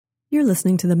You're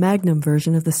listening to the Magnum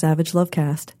version of the Savage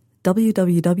Lovecast.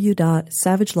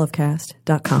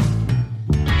 www.savagelovecast.com.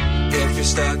 If you're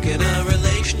stuck in a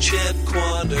relationship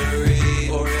quandary,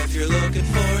 or if you're looking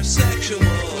for sexual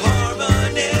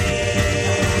harmony,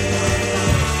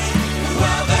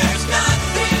 well, there's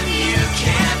nothing you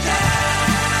can't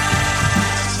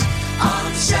ask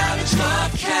on the Savage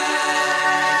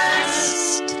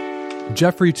Lovecast.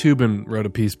 Jeffrey Toobin wrote a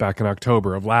piece back in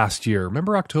October of last year.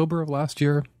 Remember October of last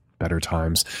year? Better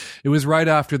times. It was right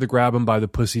after the Grab 'em by the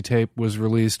Pussy tape was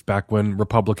released, back when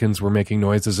Republicans were making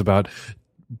noises about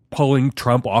pulling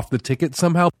Trump off the ticket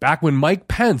somehow, back when Mike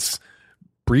Pence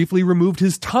briefly removed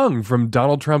his tongue from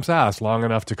Donald Trump's ass long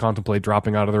enough to contemplate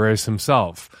dropping out of the race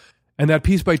himself. And that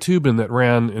piece by Toobin that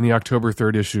ran in the October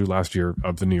 3rd issue last year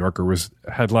of The New Yorker was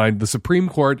headlined "The Supreme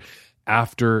Court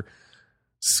After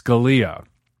Scalia."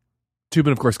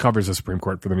 Toobin, of course, covers the Supreme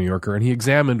Court for The New Yorker, and he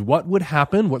examined what would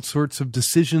happen, what sorts of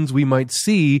decisions we might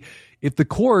see if the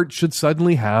court should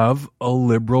suddenly have a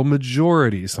liberal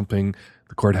majority, something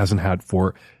the court hasn't had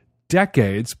for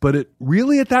decades. But it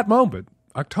really, at that moment,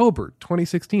 October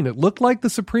 2016, it looked like the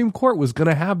Supreme Court was going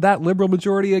to have that liberal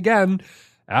majority again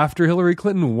after Hillary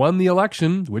Clinton won the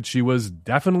election, which she was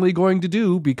definitely going to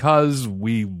do because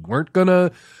we weren't going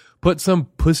to put some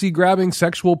pussy-grabbing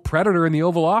sexual predator in the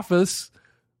Oval Office.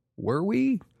 Were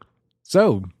we?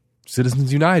 So,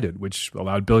 Citizens United, which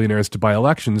allowed billionaires to buy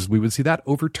elections, we would see that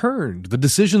overturned. The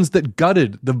decisions that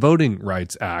gutted the Voting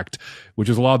Rights Act, which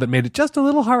is a law that made it just a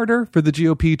little harder for the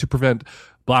GOP to prevent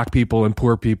black people and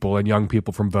poor people and young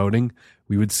people from voting,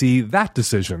 we would see that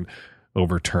decision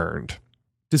overturned.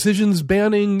 Decisions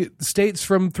banning states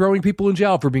from throwing people in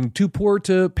jail for being too poor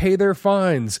to pay their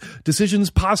fines. Decisions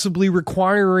possibly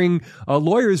requiring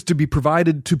lawyers to be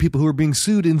provided to people who are being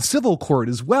sued in civil court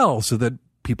as well, so that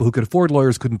people who could afford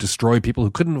lawyers couldn't destroy people who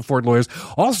couldn't afford lawyers.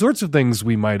 All sorts of things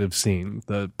we might have seen.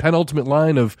 The penultimate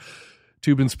line of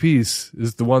Toobin's piece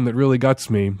is the one that really guts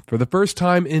me. For the first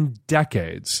time in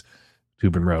decades,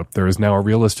 Toobin wrote, there is now a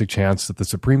realistic chance that the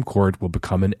Supreme Court will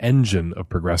become an engine of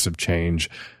progressive change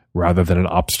rather than an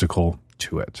obstacle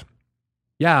to it.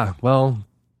 Yeah, well,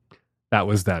 that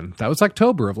was then. That was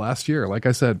October of last year. Like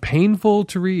I said, painful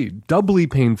to read, doubly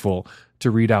painful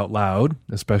to read out loud,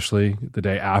 especially the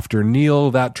day after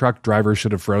Neil, that truck driver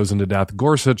should have frozen to death,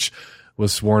 Gorsuch,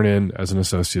 was sworn in as an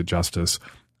associate justice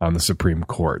on the Supreme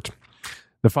Court.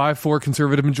 The 5-4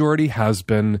 conservative majority has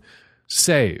been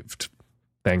saved,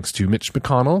 thanks to Mitch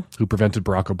McConnell, who prevented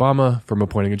Barack Obama from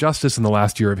appointing a justice in the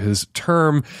last year of his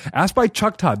term. Asked by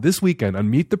Chuck Todd this weekend on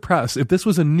Meet the Press if this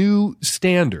was a new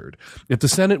standard, if the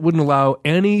Senate wouldn't allow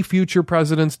any future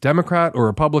presidents, Democrat or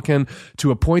Republican,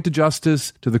 to appoint a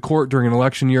justice to the court during an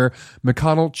election year,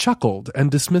 McConnell chuckled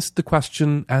and dismissed the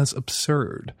question as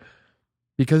absurd.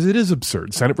 Because it is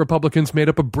absurd. Senate Republicans made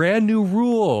up a brand new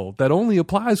rule that only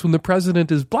applies when the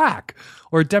president is black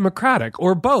or Democratic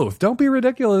or both. Don't be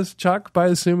ridiculous, Chuck, by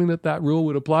assuming that that rule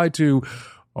would apply to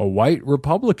a white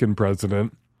Republican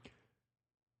president.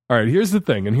 All right, here's the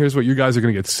thing, and here's what you guys are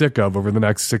going to get sick of over the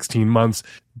next 16 months.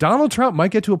 Donald Trump might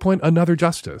get to appoint another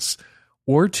justice,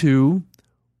 or 2,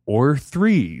 or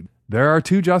 3. There are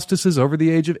 2 justices over the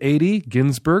age of 80,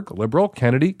 Ginsburg, liberal,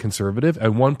 Kennedy, conservative,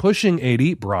 and 1 pushing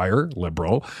 80, Breyer,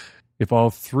 liberal. If all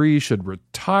 3 should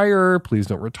retire, please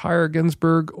don't retire,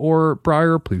 Ginsburg or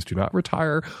Breyer, please do not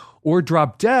retire, or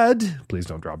drop dead, please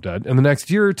don't drop dead, in the next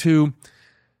year or 2,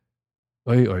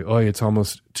 it's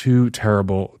almost too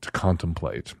terrible to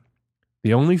contemplate.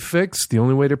 The only fix, the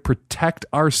only way to protect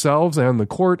ourselves and the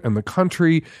court and the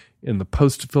country in the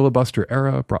post-filibuster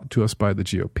era brought to us by the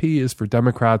GOP is for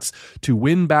Democrats to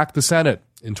win back the Senate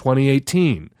in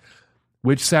 2018,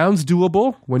 which sounds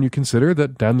doable when you consider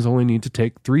that Dems only need to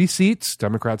take 3 seats.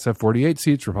 Democrats have 48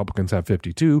 seats, Republicans have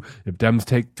 52. If Dems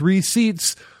take 3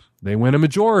 seats, they win a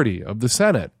majority of the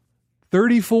Senate.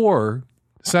 34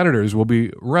 senators will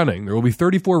be running. There will be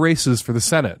 34 races for the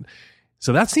Senate.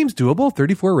 So that seems doable,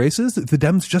 34 races. If the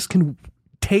Dems just can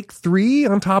take 3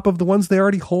 on top of the ones they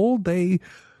already hold, they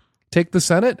take the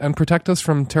Senate and protect us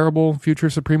from terrible future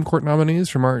Supreme Court nominees,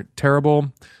 from our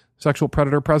terrible sexual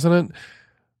predator president.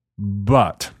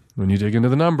 But when you dig into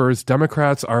the numbers,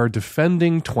 Democrats are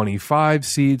defending 25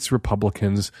 seats,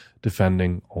 Republicans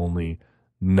defending only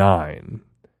 9.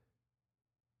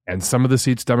 And some of the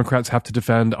seats Democrats have to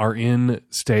defend are in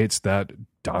states that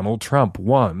Donald Trump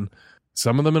won,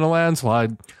 some of them in a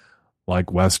landslide,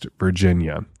 like West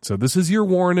Virginia. So this is your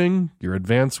warning, your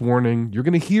advance warning. You're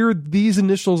going to hear these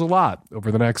initials a lot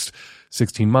over the next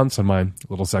 16 months on my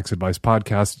Little Sex Advice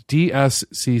podcast,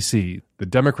 DSCC, the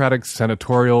Democratic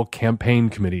Senatorial Campaign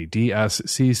Committee,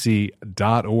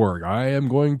 dscc.org. I am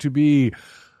going to be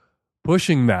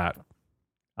pushing that.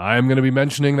 I'm going to be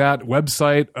mentioning that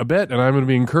website a bit, and I'm going to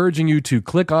be encouraging you to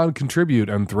click on contribute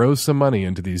and throw some money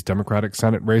into these Democratic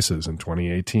Senate races in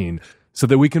 2018 so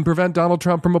that we can prevent Donald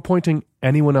Trump from appointing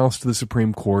anyone else to the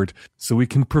Supreme Court, so we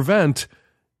can prevent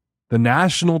the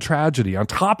national tragedy on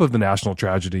top of the national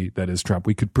tragedy that is Trump.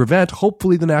 We could prevent,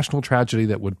 hopefully, the national tragedy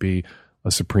that would be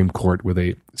a Supreme Court with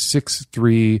a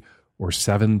 6-3 or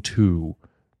 7-2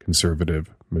 conservative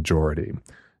majority.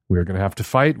 We're going to have to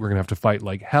fight. We're going to have to fight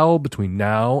like hell between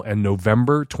now and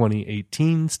November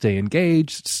 2018. Stay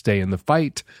engaged. Stay in the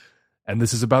fight. And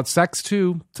this is about sex,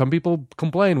 too. Some people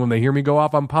complain when they hear me go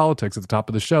off on politics at the top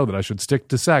of the show that I should stick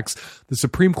to sex. The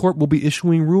Supreme Court will be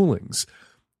issuing rulings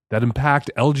that impact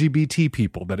LGBT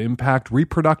people, that impact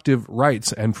reproductive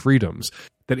rights and freedoms,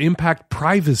 that impact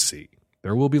privacy.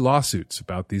 There will be lawsuits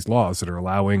about these laws that are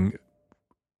allowing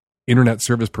internet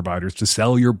service providers to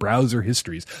sell your browser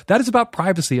histories. That is about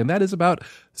privacy, and that is about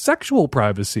sexual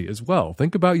privacy as well.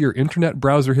 Think about your internet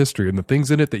browser history and the things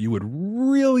in it that you would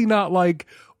really not like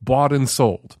bought and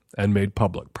sold and made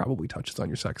public. Probably touches on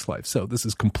your sex life. So this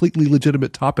is completely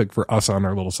legitimate topic for us on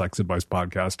our little sex advice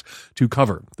podcast to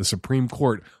cover. The Supreme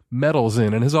Court meddles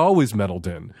in and has always meddled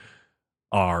in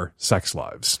our sex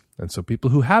lives. And so people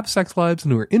who have sex lives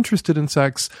and who are interested in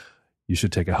sex, you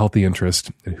should take a healthy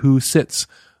interest in who sits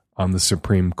on the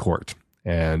Supreme Court.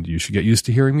 And you should get used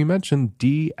to hearing me mention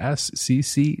dscc.org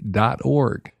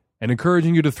and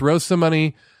encouraging you to throw some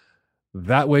money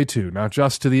that way too, not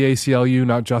just to the ACLU,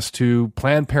 not just to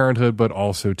Planned Parenthood, but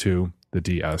also to the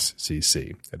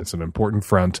DSCC. It is an important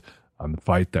front on the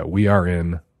fight that we are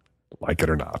in, like it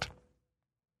or not.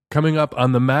 Coming up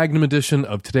on the Magnum edition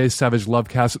of today's Savage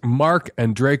Lovecast, Marc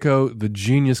Andreyko, the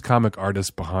genius comic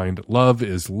artist behind Love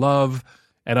is Love.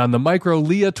 And on the micro,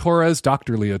 Leah Torres,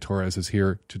 Dr. Leah Torres, is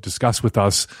here to discuss with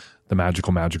us the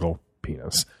magical, magical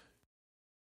penis.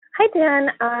 Hi, Dan.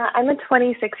 I'm a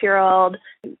 26-year-old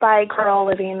bi girl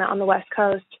living on the West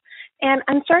Coast, and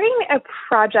I'm starting a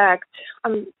project.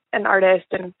 I'm an artist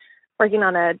and working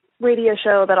on a radio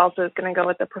show that also is going to go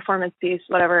with the performance piece,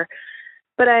 whatever.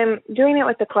 But I'm doing it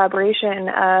with the collaboration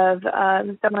of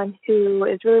someone who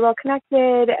is really well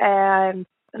connected and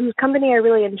whose company I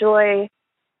really enjoy.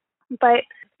 But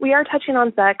we are touching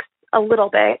on sex a little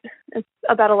bit. It's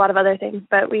about a lot of other things,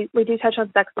 but we do touch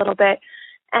on sex a little bit.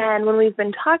 And when we've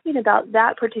been talking about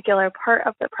that particular part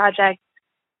of the project,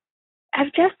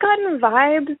 I've just gotten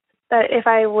vibes that if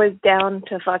I was down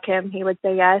to fuck him, he would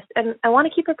say yes. And I want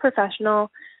to keep it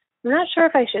professional. I'm not sure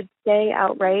if I should say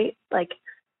outright, like,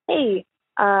 hey,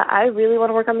 I really want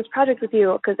to work on this project with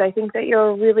you because I think that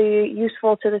you're really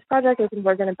useful to this project. I think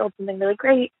we're going to build something really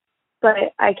great.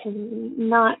 But I can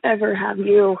not ever have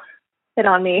you hit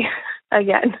on me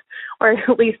again, or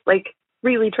at least like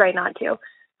really try not to.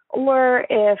 Or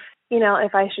if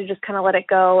I should just kind of let it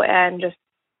go and just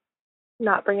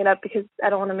not bring it up because I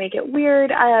don't want to make it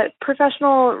weird.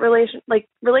 Professional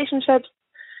relationships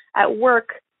at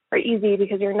work are easy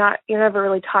because you're never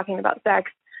really talking about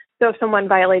sex. So if someone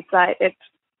violates that,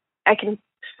 I can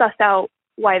suss out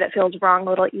why that feels wrong a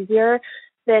little easier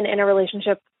than in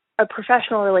a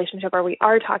professional relationship where we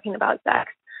are talking about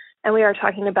sex and we are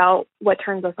talking about what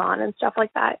turns us on and stuff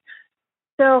like that.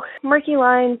 So murky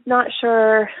lines, not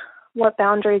sure what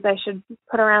boundaries I should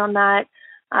put around that.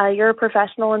 You're a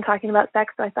professional in talking about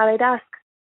sex, so I thought I'd ask.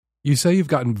 You say you've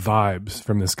gotten vibes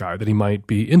from this guy that he might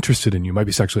be interested in you, might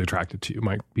be sexually attracted to you,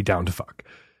 might be down to fuck.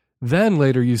 Then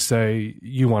later you say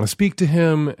you want to speak to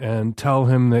him and tell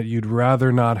him that you'd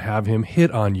rather not have him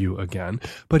hit on you again,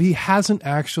 but he hasn't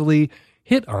actually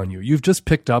hit on you. You've just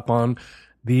picked up on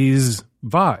these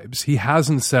vibes. He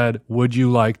hasn't said, would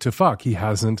you like to fuck? He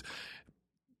hasn't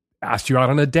asked you out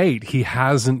on a date. He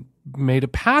hasn't made a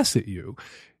pass at you.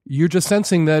 You're just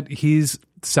sensing that he's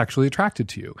sexually attracted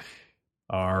to you.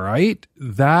 All right.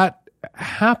 That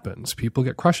happens. People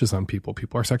get crushes on people.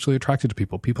 People are sexually attracted to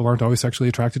people. People aren't always sexually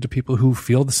attracted to people who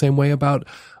feel the same way about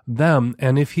them.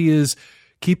 And if he is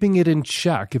keeping it in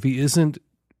check, if he isn't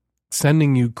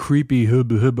sending you creepy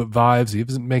hubba vibes, he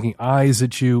isn't making eyes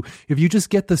at you, if you just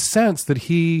get the sense that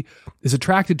he is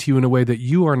attracted to you in a way that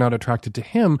you are not attracted to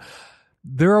him,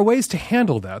 there are ways to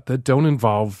handle that don't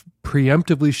involve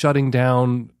preemptively shutting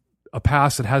down a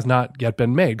pass that has not yet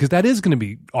been made, because that is going to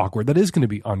be awkward. That is going to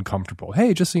be uncomfortable.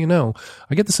 Hey, just so you know,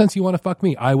 I get the sense you want to fuck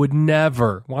me. I would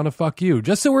never want to fuck you.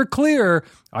 Just so we're clear,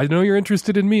 I know you're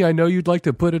interested in me. I know you'd like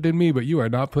to put it in me, but you are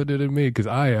not putting it in me because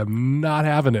I am not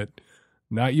having it.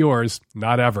 Not yours,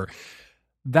 not ever.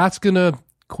 That's going to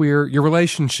queer your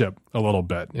relationship a little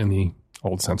bit in the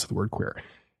old sense of the word queer.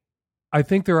 I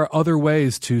think there are other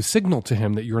ways to signal to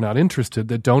him that you're not interested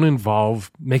that don't involve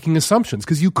making assumptions,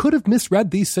 because you could have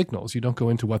misread these signals. You don't go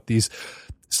into what these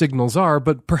signals are,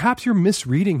 but perhaps you're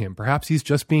misreading him. Perhaps he's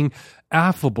just being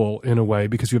affable in a way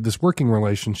because you have this working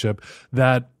relationship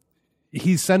that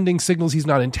he's sending signals he's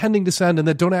not intending to send and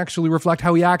that don't actually reflect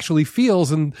how he actually feels.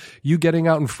 And you getting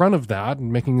out in front of that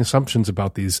and making assumptions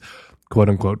about these quote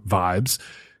unquote vibes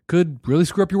could really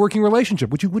screw up your working relationship,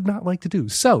 which you would not like to do.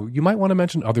 So you might want to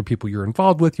mention other people you're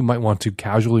involved with. You might want to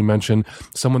casually mention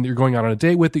someone that you're going out on a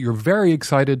date with that you're very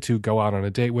excited to go out on a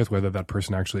date with. Whether that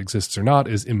person actually exists or not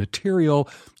is immaterial,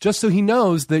 just so he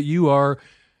knows that you are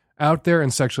out there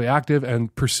and sexually active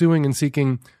and pursuing and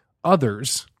seeking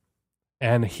others.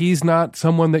 And he's not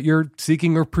someone that you're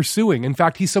seeking or pursuing. In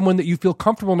fact, he's someone that you feel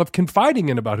comfortable enough confiding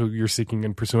in about who you're seeking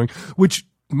and pursuing, which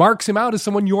marks him out as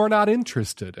someone you're not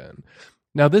interested in.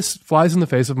 Now, this flies in the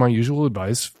face of my usual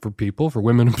advice for people, for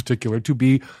women in particular, to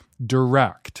be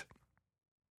direct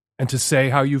and to say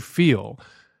how you feel.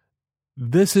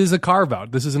 This is a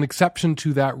carve-out. This is an exception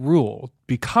to that rule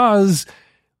because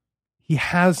he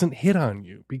hasn't hit on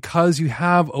you, because you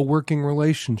have a working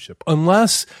relationship.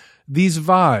 Unless these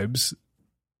vibes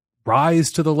rise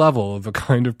to the level of a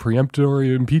kind of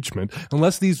preemptory impeachment,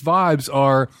 unless these vibes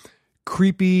are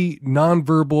creepy,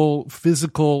 nonverbal,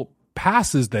 physical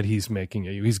passes that he's making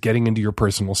at you. He's getting into your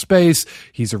personal space.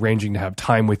 He's arranging to have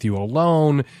time with you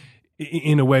alone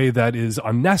in a way that is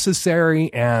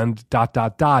unnecessary and ...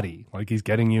 Like he's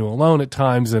getting you alone at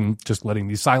times and just letting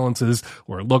these silences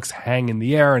or looks hang in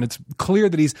the air. And it's clear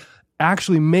that he's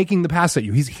actually making the pass at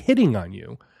you. He's hitting on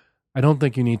you. I don't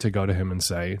think you need to go to him and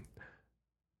say,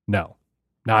 no,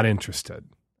 not interested.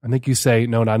 I think you say,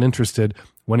 no, not interested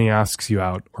when he asks you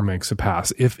out or makes a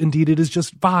pass. If indeed it is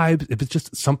just vibes, if it's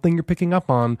just something you're picking up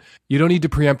on, you don't need to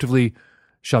preemptively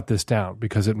shut this down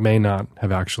because it may not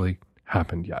have actually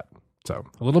happened yet. So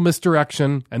a little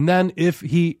misdirection. And then if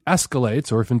he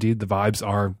escalates, or if indeed the vibes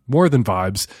are more than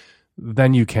vibes,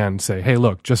 then you can say, hey,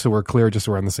 look, just so we're clear, just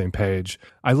so we're on the same page,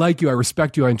 I like you, I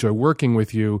respect you, I enjoy working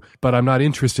with you, but I'm not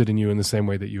interested in you in the same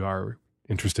way that you are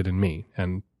interested in me.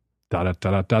 And ... Hi,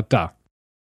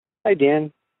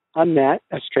 Dan. I'm Matt,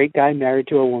 a straight guy married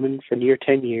to a woman for near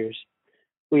 10 years.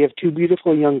 We have two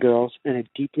beautiful young girls and a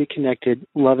deeply connected,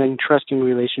 loving, trusting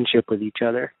relationship with each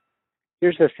other.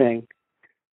 Here's the thing.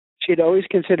 She had always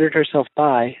considered herself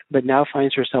bi, but now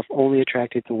finds herself only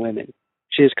attracted to women.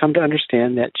 She has come to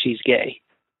understand that she's gay.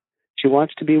 She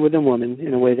wants to be with a woman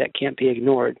in a way that can't be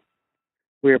ignored.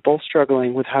 We are both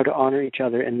struggling with how to honor each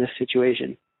other in this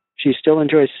situation. She still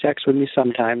enjoys sex with me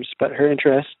sometimes, but her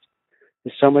interest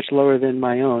is so much lower than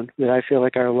my own that I feel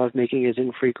like our lovemaking is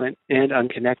infrequent and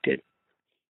unconnected.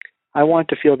 I want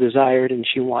to feel desired, and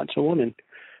she wants a woman.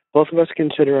 Both of us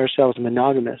consider ourselves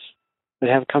monogamous, but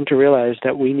have come to realize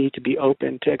that we need to be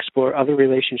open to explore other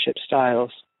relationship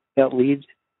styles that lead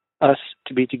us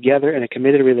to be together in a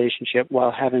committed relationship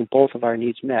while having both of our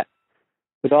needs met.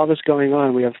 With all this going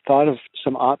on, we have thought of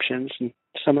some options, and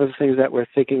some of the things that we're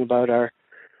thinking about are,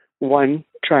 one,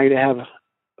 trying to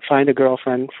find a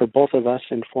girlfriend for both of us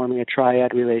and forming a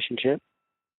triad relationship.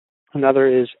 Another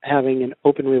is having an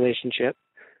open relationship,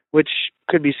 which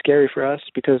could be scary for us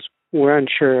because we're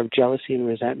unsure of jealousy and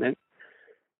resentment.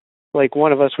 Like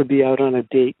one of us would be out on a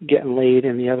date getting laid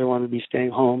and the other one would be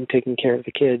staying home taking care of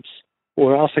the kids.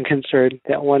 We're also concerned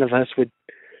that one of us would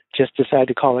just decide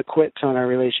to call it quits on our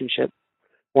relationship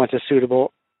once a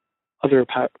suitable other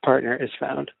partner is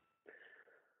found.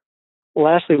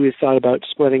 Lastly, we've thought about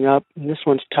splitting up, and this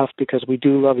one's tough because we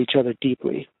do love each other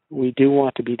deeply. We do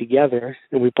want to be together,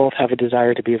 and we both have a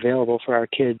desire to be available for our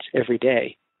kids every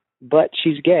day. But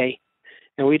she's gay,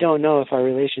 and we don't know if our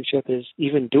relationship is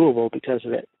even doable because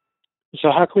of it. So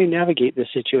how can we navigate this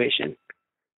situation?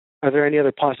 Are there any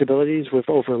other possibilities we've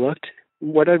overlooked?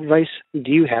 What advice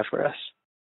do you have for us?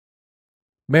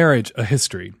 Marriage, a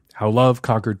History, How Love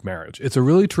Conquered Marriage. It's a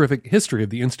really terrific history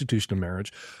of the institution of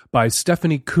marriage by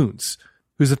Stephanie Kuntz,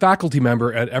 who's a faculty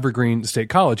member at Evergreen State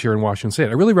College here in Washington State.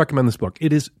 I really recommend this book.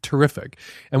 It is terrific.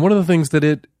 And one of the things that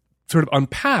it sort of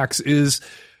unpacks is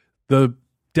the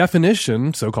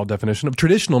definition, so-called definition, of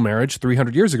traditional marriage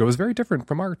 300 years ago is very different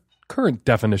from our current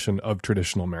definition of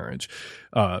traditional marriage.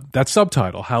 That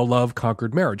subtitle, How Love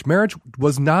Conquered Marriage. Marriage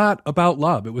was not about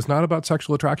love. It was not about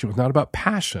sexual attraction. It was not about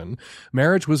passion.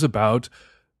 Marriage was about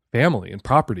family and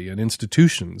property and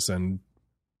institutions and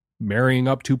marrying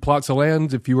up 2 plots of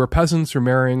land if you were peasants or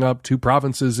marrying up 2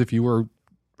 provinces if you were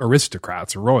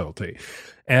aristocrats or royalty.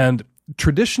 And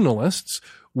traditionalists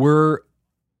were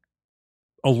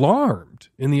alarmed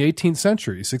in the 18th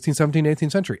century, 16th, 17th,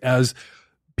 18th century, as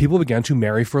people began to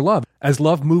marry for love. As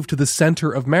love moved to the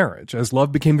center of marriage, as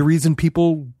love became the reason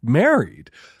people married.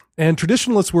 And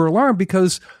traditionalists were alarmed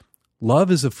because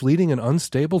love is a fleeting and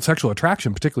unstable, sexual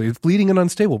attraction particularly, fleeting and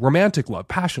unstable, romantic love,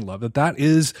 passion love, that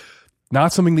is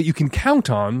not something that you can count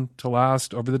on to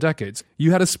last over the decades.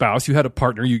 You had a spouse, you had a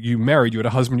partner, you married, you had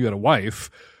a husband, you had a wife,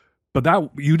 but that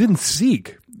you didn't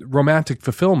seek romantic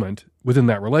fulfillment within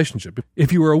that relationship.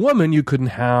 If you were a woman, you couldn't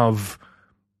have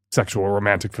sexual or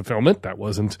romantic fulfillment. That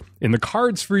wasn't in the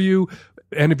cards for you.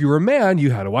 And if you were a man,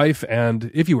 you had a wife.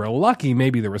 And if you were lucky,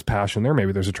 maybe there was passion there.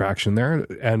 Maybe there's attraction there.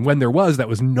 And when there was, that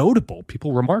was notable.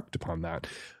 People remarked upon that.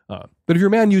 But if you're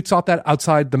a man, you sought that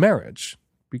outside the marriage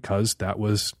because that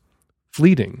was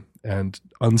fleeting and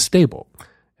unstable.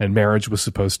 And marriage was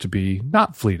supposed to be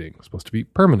not fleeting. It was supposed to be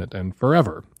permanent and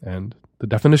forever. And the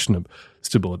definition of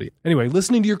stability. Anyway,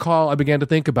 listening to your call, I began to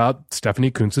think about Stephanie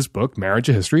Kuntz's book, Marriage: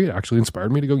 A History. It actually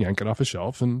inspired me to go yank it off a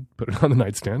shelf and put it on the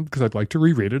nightstand because I'd like to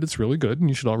reread it. It's really good, and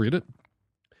you should all read it.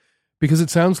 Because it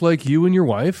sounds like you and your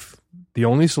wife, the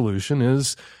only solution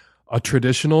is a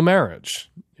traditional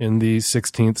marriage in the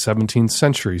 16th, 17th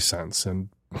century sense and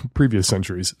previous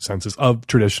centuries' senses of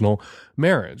traditional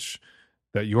marriage.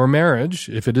 That your marriage,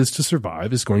 if it is to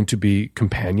survive, is going to be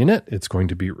companionate. It's going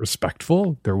to be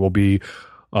respectful. There will be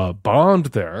a bond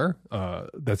there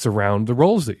that's around the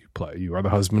roles that you play. You are the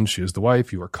husband. She is the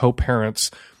wife. You are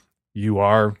co-parents. You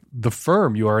are the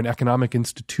firm. You are an economic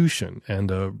institution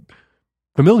and a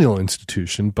familial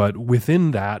institution. But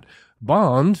within that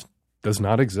bond does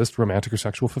not exist romantic or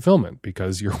sexual fulfillment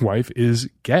because your wife is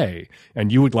gay. And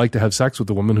you would like to have sex with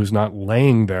a woman who's not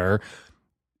laying there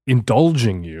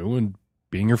indulging you and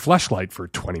being your fleshlight for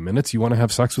 20 minutes. You want to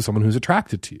have sex with someone who's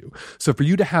attracted to you. So for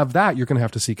you to have that, you're going to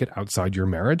have to seek it outside your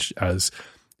marriage, as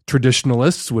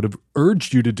traditionalists would have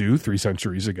urged you to do 3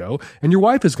 centuries ago. And your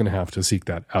wife is going to have to seek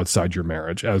that outside your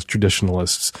marriage, as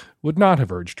traditionalists would not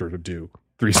have urged her to do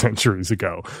 3 centuries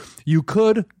ago. You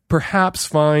could perhaps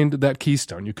find that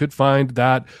keystone. You could find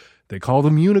that, they call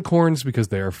them unicorns because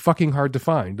they are fucking hard to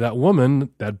find. That woman,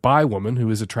 that bi woman who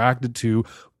is attracted to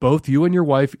both you and your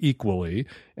wife equally,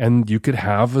 and you could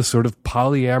have a sort of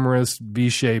polyamorous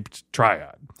V-shaped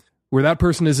triad where that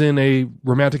person is in a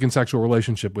romantic and sexual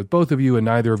relationship with both of you, and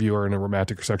neither of you are in a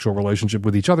romantic or sexual relationship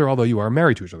with each other, although you are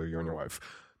married to each other, you and your wife.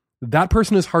 That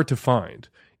person is hard to find.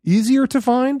 Easier to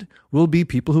find will be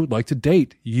people who would like to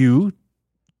date you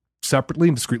separately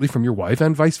and discreetly from your wife,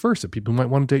 and vice versa. People who might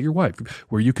want to date your wife,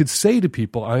 where you could say to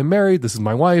people, I am married, this is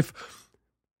my wife.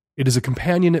 It is a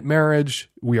companionate marriage.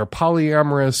 We are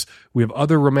polyamorous. We have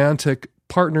other romantic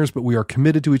partners, but we are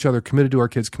committed to each other, committed to our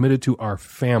kids, committed to our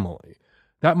family.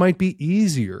 That might be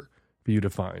easier for you to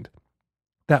find.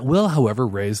 That will, however,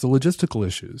 raise the logistical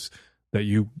issues that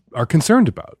you are concerned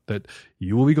about, that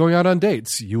you will be going out on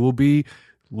dates. You will be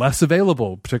less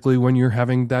available, particularly when you're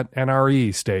having that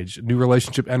NRE stage, new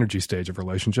relationship energy stage of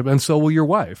relationship, and so will your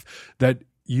wife, that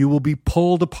you will be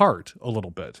pulled apart a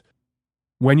little bit.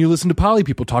 When you listen to poly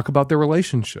people talk about their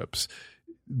relationships,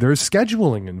 there's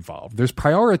scheduling involved, there's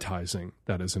prioritizing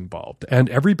that is involved, and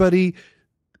everybody,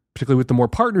 particularly with the more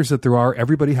partners that there are,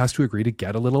 everybody has to agree to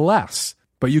get a little less.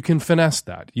 But you can finesse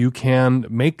that. You can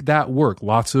make that work.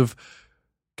 Lots of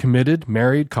committed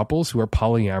married couples who are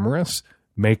polyamorous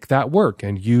make that work,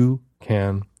 and you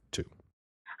can too.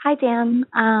 Hi, Dan.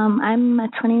 I'm a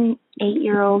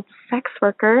 28-year-old sex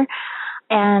worker,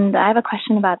 and I have a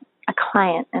question about a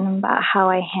client and about how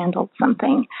I handled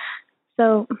something.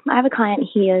 So I have a client.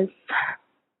 He is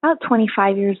about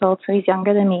 25 years old, so he's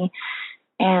younger than me,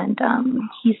 and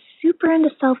he's super into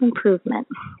self-improvement,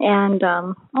 and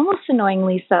almost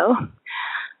annoyingly so.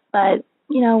 But,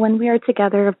 you know, when we are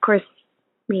together, of course,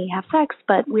 we have sex,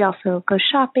 but we also go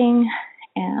shopping,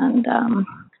 and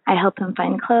I help him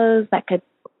find clothes that could,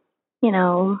 you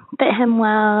know, fit him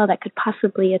well, that could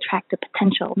possibly attract a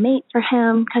potential mate for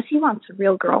him, because he wants a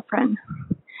real girlfriend.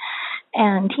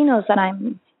 And he knows that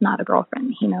I'm not a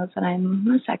girlfriend. He knows that I'm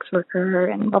a sex worker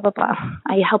and blah, blah, blah.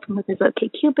 I help him with his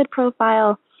OkCupid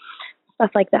profile,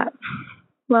 stuff like that.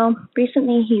 Well,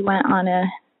 recently he went on a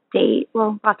date,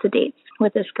 well, lots of dates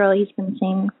with this girl he's been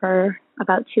seeing for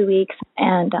about 2 weeks.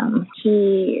 And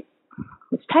he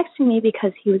was texting me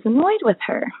because he was annoyed with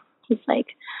her. He's like,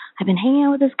 I've been hanging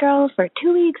out with this girl for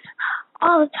 2 weeks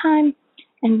all the time,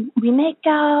 and we make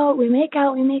out,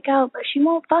 but she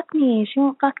won't fuck me.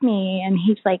 And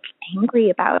he's like angry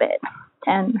about it.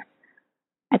 And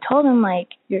I told him, like,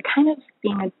 you're kind of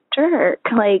being a jerk.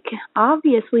 Like,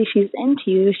 obviously she's into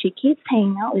you. She keeps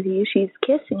hanging out with you. She's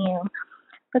kissing you.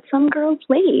 But some girls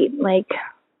wait. Like,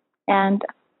 and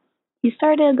he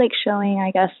started, like, showing,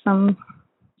 I guess, some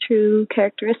true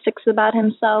characteristics about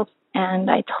himself.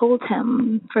 And I told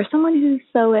him, for someone who's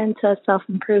so into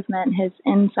self-improvement, his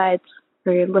insides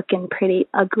were looking pretty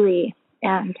ugly.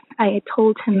 And I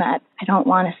told him that I don't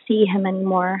want to see him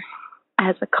anymore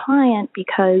as a client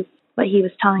because what he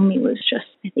was telling me was just,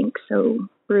 I think, so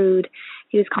rude.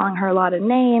 He was calling her a lot of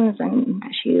names, and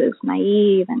she was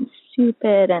naive and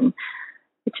stupid, and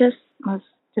it just was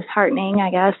disheartening, I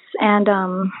guess. And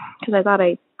because I thought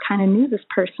I kind of knew this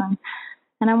person.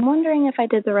 And I'm wondering if I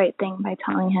did the right thing by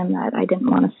telling him that I didn't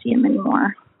want to see him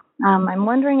anymore. I'm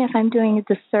wondering if I'm doing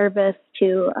a disservice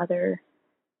to other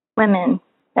women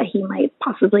that he might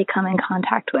possibly come in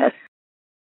contact with.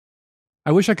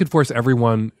 I wish I could force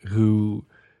everyone who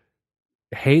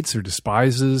hates or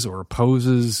despises or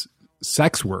opposes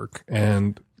sex work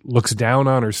and looks down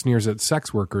on or sneers at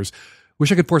sex workers,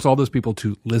 wish I could force all those people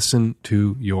to listen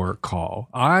to your call.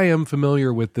 I am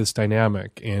familiar with this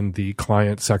dynamic in the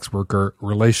client-sex worker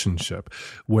relationship,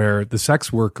 where the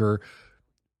sex worker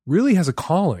really has a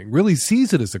calling, really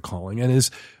sees it as a calling, and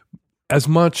is as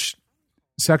much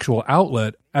sexual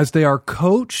outlet as they are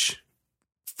coach,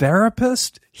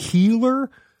 therapist, healer.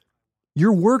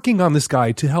 You're working on this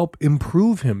guy to help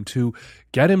improve him, to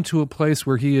get him to a place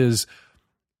where he is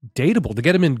dateable, to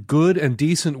get him in good and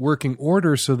decent working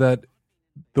order so that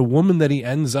the woman that he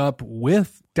ends up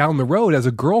with down the road as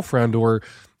a girlfriend or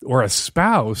a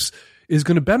spouse is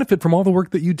going to benefit from all the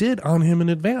work that you did on him in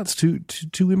advance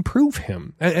to improve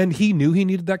him. And he knew he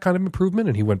needed that kind of improvement,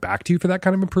 and he went back to you for that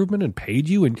kind of improvement and paid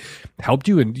you and helped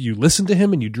you, and you listened to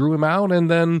him and you drew him out, and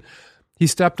then he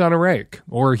stepped on a rake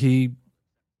or he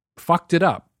fucked it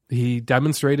up. He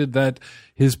demonstrated that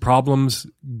his problems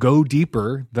go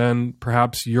deeper than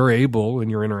perhaps you're able in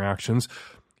your interactions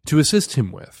to assist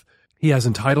him with. He has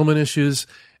entitlement issues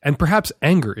and perhaps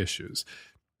anger issues.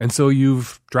 And so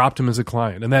you've dropped him as a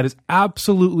client. And that is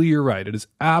absolutely your right. It is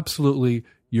absolutely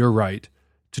your right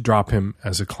to drop him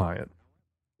as a client.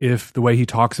 If the way he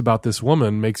talks about this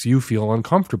woman makes you feel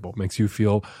uncomfortable, makes you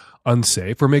feel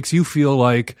unsafe, or makes you feel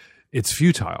like it's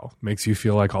futile, makes you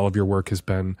feel like all of your work has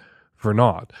been for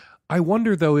naught. I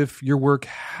wonder, though, if your work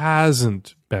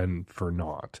hasn't been for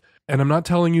naught. And I'm not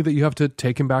telling you that you have to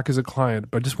take him back as a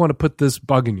client, but I just want to put this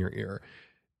bug in your ear,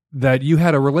 that you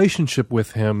had a relationship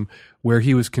with him where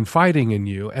he was confiding in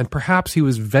you, and perhaps he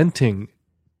was venting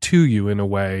to you in a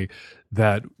way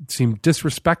that seemed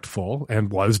disrespectful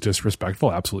and was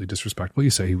disrespectful, absolutely disrespectful. You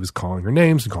say he was calling her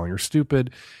names and calling her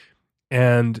stupid,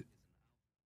 and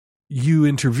you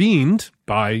intervened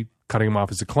by cutting him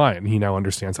off as a client. He now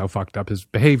understands how fucked up his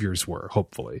behaviors were,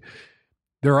 hopefully.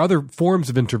 There are other forms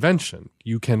of intervention.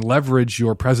 You can leverage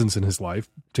your presence in his life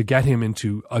to get him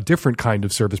into a different kind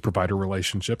of service provider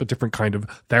relationship, a different kind of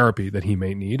therapy that he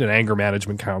may need, an anger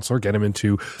management counselor, get him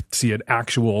into see an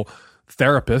actual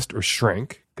therapist or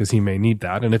shrink, because he may need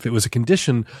that. And if it was a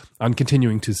condition on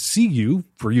continuing to see you,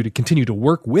 for you to continue to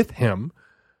work with him,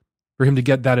 for him to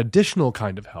get that additional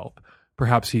kind of help,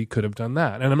 perhaps he could have done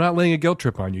that. And I'm not laying a guilt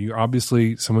trip on you. You're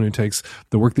obviously someone who takes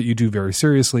the work that you do very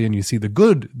seriously, and you see the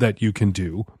good that you can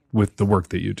do with the work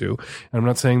that you do. And I'm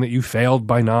not saying that you failed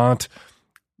by not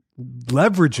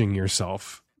leveraging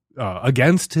yourself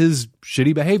against his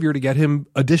shitty behavior to get him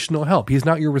additional help. He's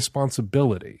not your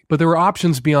responsibility. But there were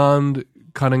options beyond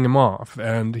cutting him off,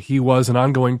 and he was an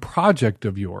ongoing project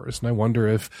of yours. And I wonder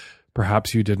if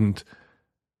perhaps you didn't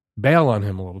bail on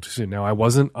him a little too soon. Now, I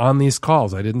wasn't on these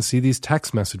calls. I didn't see these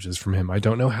text messages from him. I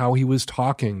don't know how he was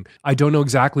talking. I don't know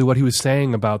exactly what he was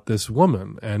saying about this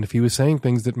woman. And if he was saying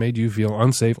things that made you feel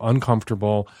unsafe,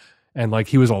 uncomfortable, and like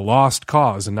he was a lost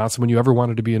cause and not someone you ever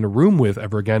wanted to be in a room with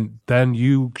ever again, then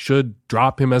you should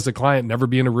drop him as a client, never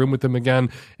be in a room with him again,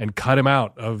 and cut him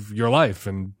out of your life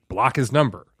and block his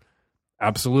number.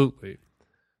 Absolutely.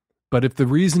 But if the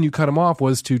reason you cut him off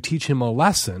was to teach him a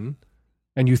lesson,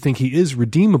 and you think he is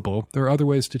redeemable, there are other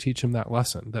ways to teach him that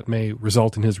lesson that may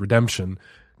result in his redemption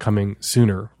coming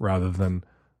sooner rather than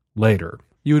later.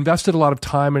 You invested a lot of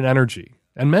time and energy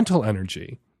and mental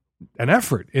energy and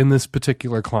effort in this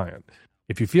particular client.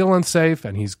 If you feel unsafe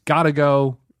and he's got to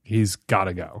go, he's got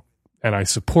to go. And I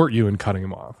support you in cutting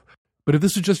him off. But if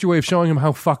this is just your way of showing him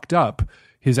how fucked up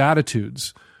his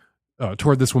attitudes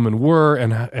toward this woman were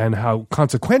and how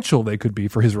consequential they could be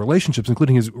for his relationships,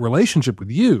 including his relationship with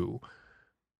you,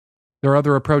 there are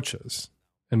other approaches,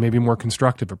 and maybe more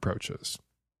constructive approaches.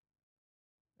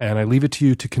 And I leave it to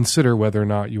you to consider whether or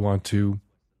not you want to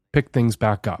pick things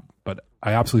back up. But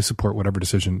I absolutely support whatever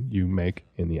decision you make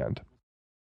in the end.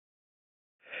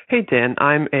 Hey, Dan.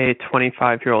 I'm a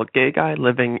 25-year-old gay guy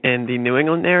living in the New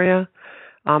England area.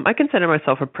 I consider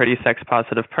myself a pretty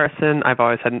sex-positive person. I've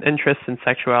always had an interest in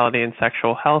sexuality and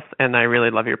sexual health, and I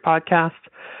really love your podcast.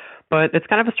 But it's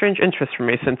kind of a strange interest for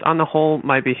me since on the whole,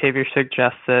 my behavior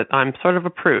suggests that I'm sort of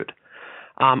a prude.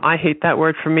 I hate that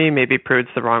word for me. Maybe prude's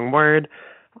the wrong word,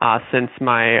 since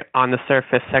my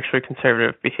on-the-surface sexually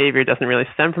conservative behavior doesn't really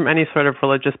stem from any sort of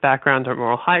religious background or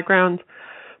moral high ground.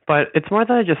 But it's more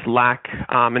that I just lack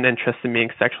an interest in being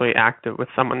sexually active with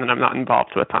someone that I'm not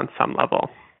involved with on some level.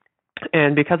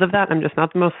 And because of that, I'm just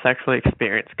not the most sexually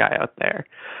experienced guy out there.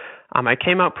 I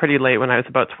came out pretty late when I was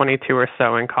about 22 or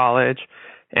so in college.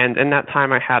 And in that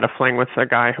time, I had a fling with a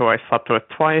guy who I slept with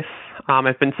twice.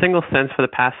 I've been single since for the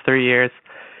past 3 years.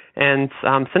 And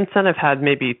since then, I've had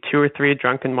maybe 2 or 3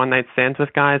 drunken one-night stands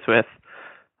with guys with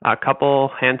a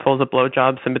couple handfuls of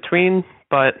blowjobs in between.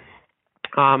 But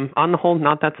on the whole,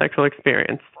 not that sexual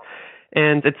experienced.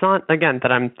 And it's not, again,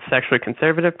 that I'm sexually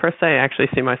conservative per se. I actually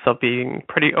see myself being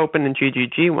pretty open in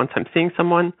GGG once I'm seeing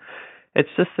someone. It's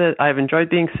just that I've enjoyed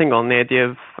being single, and the idea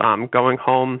of going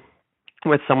home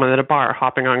with someone at a bar,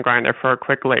 hopping on Grindr for a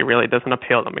quick lay really doesn't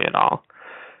appeal to me at all.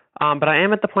 But I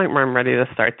am at the point where I'm ready to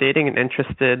start dating and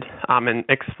interested in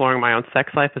exploring my own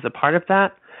sex life as a part of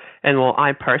that. And while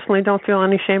I personally don't feel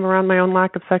any shame around my own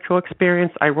lack of sexual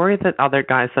experience, I worry that other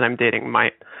guys that I'm dating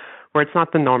might, where it's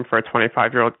not the norm for a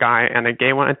 25-year-old guy and a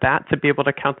gay one at that to be able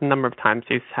to count the number of times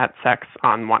he's had sex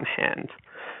on one hand.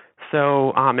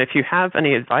 So if you have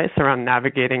any advice around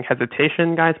navigating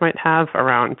hesitation guys might have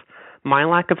around my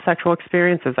lack of sexual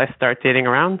experience as I start dating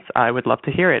around, I would love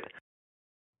to hear it.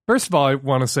 First of all, I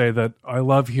want to say that I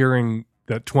love hearing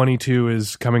that 22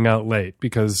 is coming out late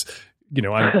because, you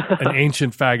know, I'm an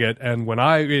ancient faggot. And when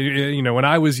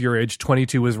I was your age,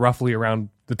 22 was roughly around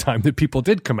the time that people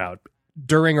did come out,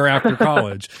 during or after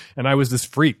college. And I was this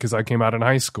freak because I came out in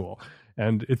high school.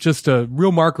 And it's just a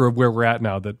real marker of where we're at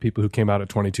now that people who came out at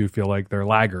 22 feel like they're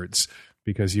laggards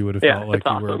because you would have felt like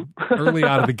you were early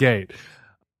out of the gate.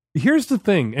 Here's the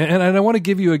thing, and I want to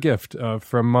give you a gift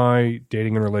from my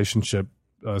dating and relationship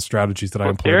strategies that I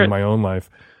employed in my own life.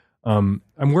 I'm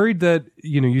worried that,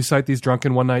 you know, you cite these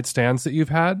drunken one-night stands that you've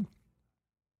had.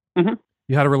 Mm-hmm.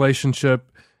 You had a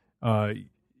relationship.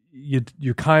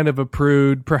 You're kind of a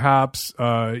prude, perhaps.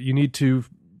 You need to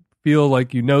feel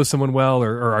like you know someone well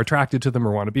or are attracted to them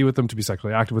or want to be with them to be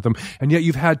sexually active with them. And yet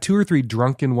you've had 2 or 3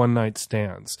 drunken one-night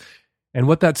stands. And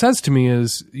what that says to me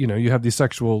is, you know, you have these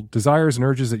sexual desires and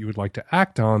urges that you would like to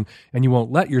act on, and you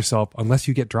won't let yourself unless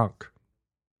you get drunk.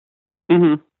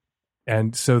 Mm-hmm.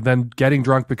 And so then getting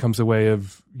drunk becomes a way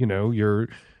of, you know, your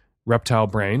reptile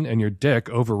brain and your dick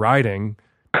overriding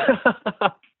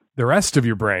the rest of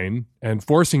your brain and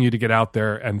forcing you to get out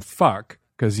there and fuck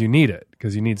because you need it,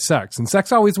 because you need sex. And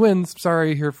sex always wins.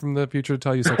 Sorry, here from the future to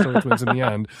tell you sex always wins in the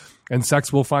end. And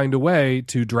sex will find a way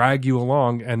to drag you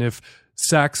along. And if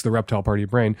sex, the reptile part of your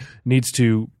brain, needs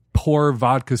to pour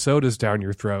vodka sodas down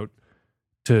your throat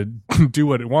to do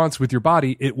what it wants with your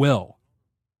body, it will.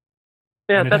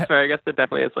 Yeah, that's fair. I guess it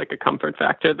definitely is like a comfort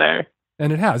factor there.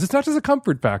 And it has. It's not just a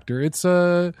comfort factor. It's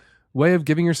a way of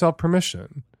giving yourself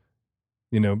permission,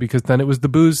 you know, because then it was the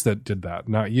booze that did that,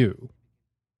 not you.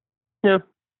 Yeah.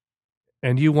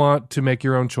 And you want to make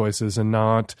your own choices and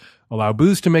not allow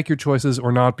booze to make your choices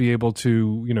or not be able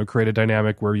to, you know, create a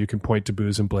dynamic where you can point to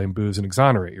booze and blame booze and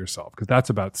exonerate yourself because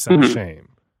that's about self-shame,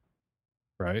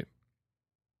 right?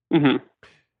 Mm-hmm.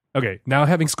 Okay, now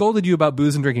having scolded you about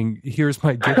booze and drinking, here's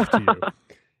my gift to you.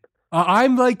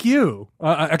 I'm like you.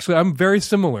 Actually, I'm very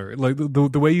similar. Like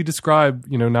the way you describe,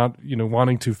 you know, not, you know,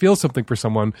 wanting to feel something for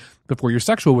someone before you're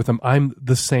sexual with them, I'm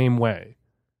the same way.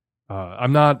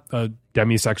 I'm not a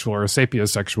demisexual or a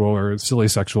sapiosexual or a silly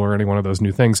sexual or any one of those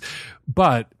new things.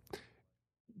 But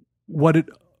what it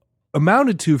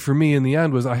amounted to for me in the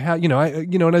end was I had, and I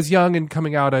was young and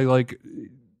coming out, I like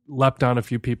leapt on a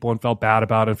few people and felt bad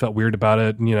about it, felt weird about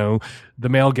it. And, you know, the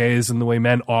male gaze and the way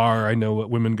men are, I know what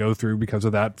women go through because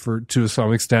of that to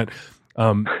some extent.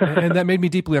 And that made me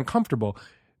deeply uncomfortable.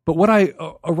 But what I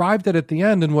arrived at the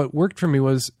end and what worked for me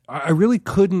was I really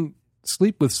couldn't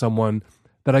sleep with someone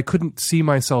that I couldn't see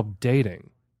myself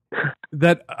dating.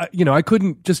 That, I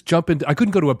couldn't just I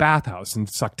couldn't go to a bathhouse and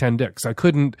suck 10 dicks. I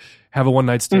couldn't have a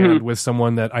one-night stand with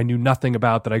someone that I knew nothing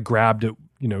about, that I grabbed at,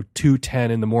 2:10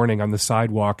 in the morning on the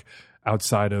sidewalk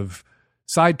outside of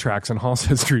Sidetracks on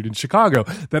Halsted Street in Chicago.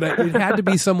 That it had to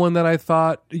be someone that I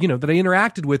thought, that I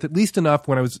interacted with at least enough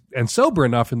when I was, and sober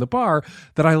enough in the bar,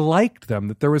 that I liked them,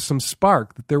 that there was some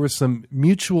spark, that there was some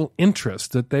mutual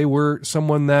interest, that they were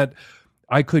someone that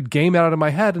I could game out of my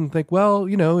head and think, well,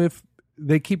 if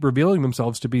they keep revealing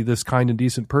themselves to be this kind and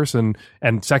decent person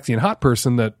and sexy and hot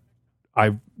person that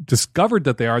I've discovered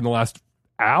that they are in the last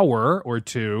hour or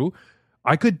two,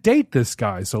 I could date this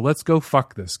guy. So let's go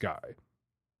fuck this guy.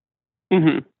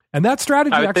 Mm-hmm. And that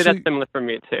strategy I would actually... say that's similar for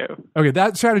me, too. Okay,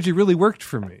 that strategy really worked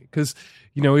for me. Because,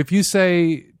 you know, if you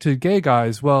say to gay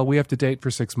guys, well, we have to date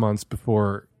for 6 months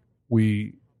before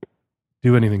we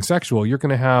do anything sexual, you're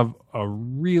going to have a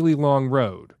really long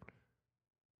road.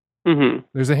 Mm-hmm.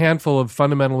 There's a handful of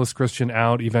fundamentalist Christian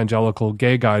out evangelical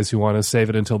gay guys who want to save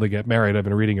it until they get married. I've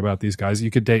been reading about these guys.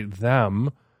 You could date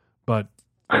them, but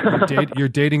your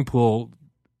dating pool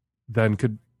then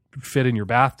could fit in your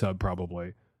bathtub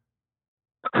probably.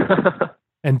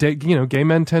 And gay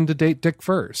men tend to date dick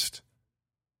first.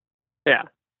 Yeah.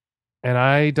 And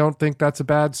I don't think that's a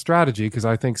bad strategy because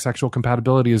I think sexual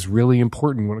compatibility is really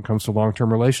important when it comes to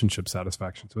long-term relationship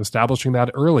satisfaction. So establishing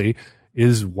that early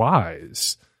is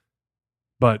wise.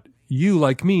 But you,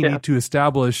 like me, need to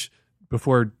establish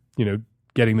before,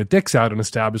 getting the dicks out and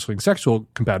establishing sexual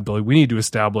compatibility. We need to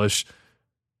establish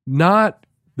not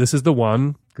this is the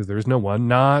one, because there is no one,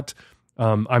 not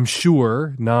I'm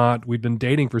sure, not we've been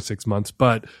dating for 6 months,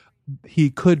 but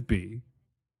he could be.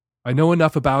 I know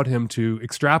enough about him to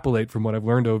extrapolate from what I've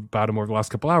learned about him over the last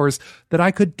couple hours that I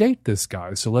could date this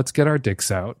guy. So let's get our dicks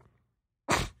out.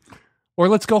 Or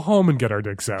let's go home and get our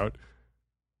dicks out.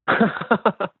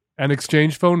 And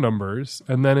exchange phone numbers.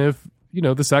 And then if,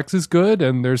 the sex is good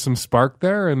and there's some spark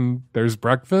there and there's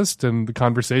breakfast and the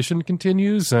conversation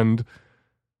continues and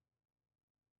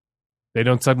they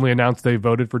don't suddenly announce they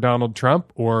voted for Donald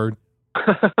Trump or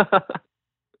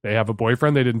they have a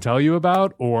boyfriend they didn't tell you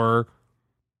about or,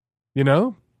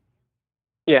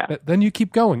 Yeah. Then you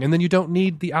keep going. And then you don't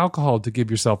need the alcohol to give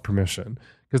yourself permission.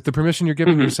 Because the permission you're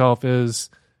giving yourself is,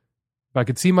 if I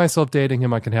could see myself dating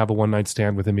him, I can have a one-night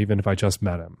stand with him even if I just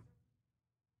met him.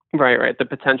 Right. The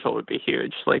potential would be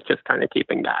huge, just kind of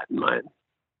keeping that in mind.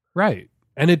 Right.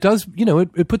 And it does,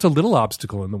 it puts a little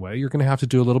obstacle in the way. You're going to have to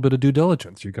do a little bit of due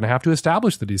diligence. You're going to have to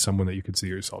establish that he's someone that you could see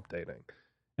yourself dating.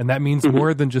 And that means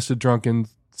more than just a drunken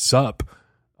sup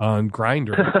on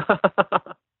Grindr.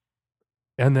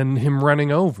 And then him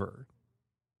running over.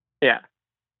 Yeah.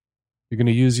 You're going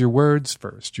to use your words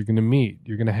first. You're going to meet.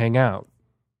 You're going to hang out.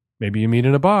 Maybe you meet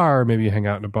in a bar. Maybe you hang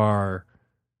out in a bar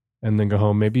and then go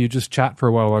home. Maybe you just chat for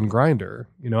a while on Grindr.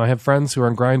 I have friends who are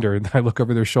on Grindr and I look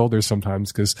over their shoulders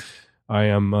sometimes because I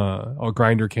am,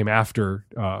 Grindr came after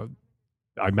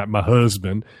I met my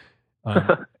husband.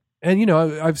 And,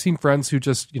 I've seen friends who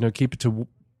just, keep it to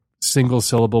single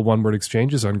syllable, one word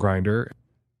exchanges on Grindr.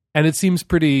 And it seems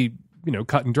pretty,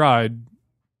 cut and dried.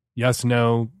 Yes,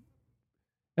 no.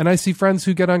 And I see friends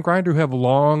who get on Grindr who have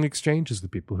long exchanges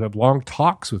with people, who have long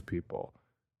talks with people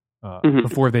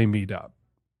before they meet up.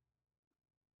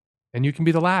 And you can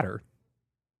be the latter.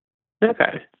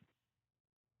 Okay.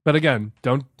 But again,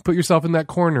 don't put yourself in that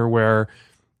corner where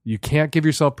you can't give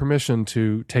yourself permission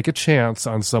to take a chance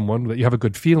on someone that you have a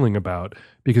good feeling about,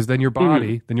 because then your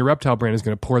body, then your reptile brain is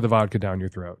going to pour the vodka down your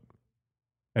throat.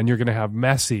 And you're going to have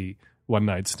messy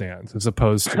one-night stands as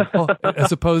opposed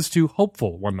to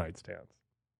hopeful one-night stands.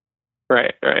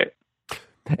 Right.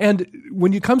 And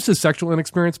when it comes to sexual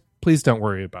inexperience, please don't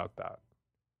worry about that.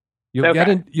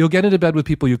 You'll get into bed with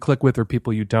people you click with or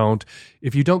people you don't.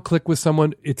 If you don't click with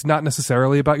someone, it's not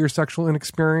necessarily about your sexual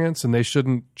inexperience, and they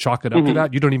shouldn't chalk it up to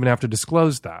that. You don't even have to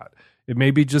disclose that. It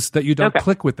may be just that you don't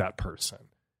click with that person.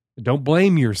 Don't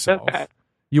blame yourself. Okay.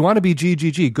 You want to be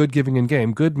GGG, good, giving, and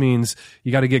game. Good means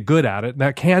you got to get good at it. And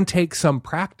that can take some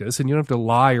practice, and you don't have to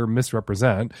lie or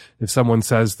misrepresent. If someone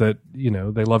says that,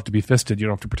 they love to be fisted, you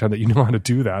don't have to pretend that you know how to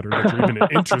do that or that you're even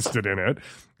interested in it.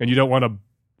 And you don't want to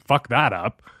fuck that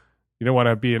up. You don't want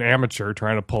to be an amateur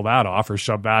trying to pull that off or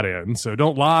shove that in. So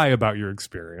don't lie about your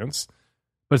experience.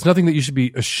 But it's nothing that you should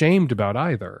be ashamed about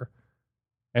either.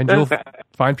 And you'll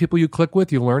find people you click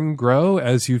with. You learn and grow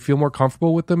as you feel more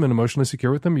comfortable with them and emotionally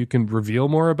secure with them. You can reveal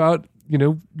more about,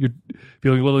 you're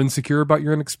feeling a little insecure about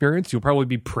your own experience. You'll probably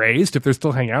be praised if they're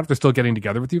still hanging out, if they're still getting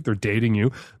together with you, if they're dating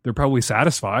you. They're probably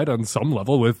satisfied on some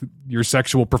level with your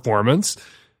sexual performance.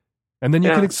 And then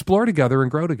you can explore together and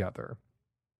grow together.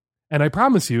 And I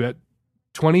promise you, at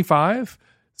 25,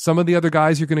 some of the other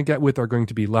guys you're going to get with are going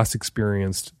to be less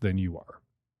experienced than you are.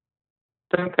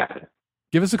 Okay.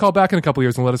 Give us a call back in a couple of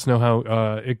years and let us know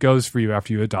how it goes for you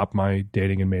after you adopt my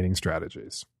dating and mating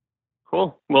strategies.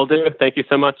 Cool. Will do. Thank you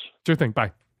so much. Sure thing.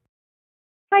 Bye.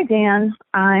 Hi, Dan.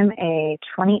 I'm a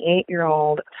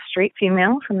 28-year-old straight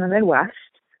female from the Midwest,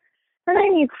 and I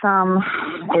need some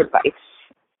advice.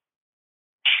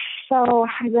 So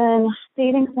I've been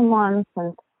dating someone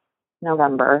since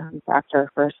November. In fact, our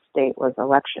first date was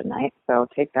election night, so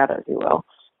take that as you will.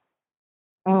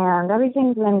 And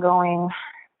everything's been going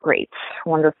great,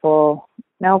 wonderful,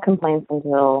 no complaints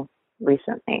until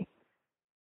recently.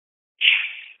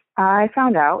 I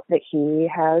found out that he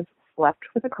has slept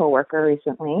with a coworker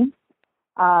recently.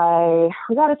 I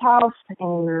was at his house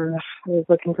and I was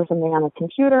looking for something on the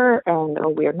computer, and a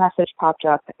weird message popped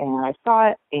up, and I saw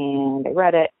it and I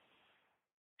read it.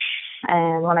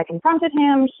 And when I confronted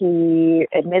him, he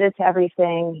admitted to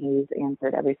everything. He's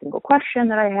answered every single question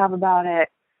that I have about it,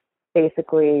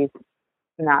 basically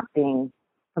not being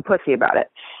a pussy about it.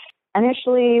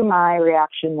 Initially, my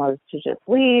reaction was to just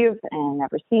leave and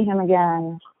never see him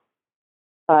again.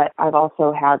 But I've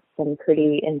also had some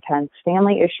pretty intense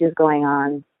family issues going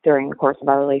on during the course of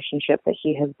our relationship that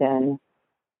he has been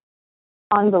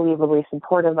unbelievably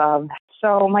supportive of.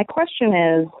 So my question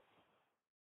is,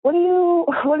 what do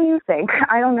you think?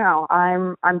 I don't know.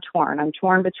 I'm torn. I'm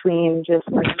torn between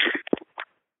just like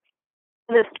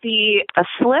this be a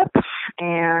slip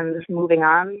and moving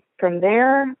on from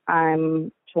there.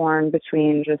 I'm torn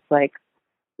between just like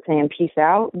saying, peace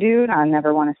out, dude, I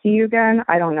never want to see you again.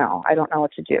 I don't know. I don't know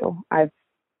what to do. I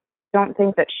don't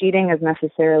think that cheating is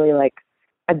necessarily like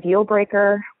a deal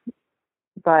breaker,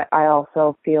 but I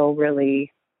also feel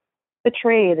really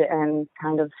betrayed and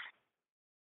kind of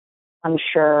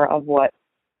unsure of what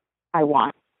I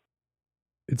want.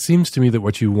 It seems to me that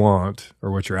what you want,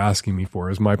 or what you're asking me for,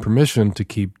 is my permission to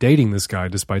keep dating this guy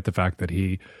despite the fact that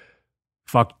he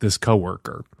fucked this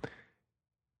coworker.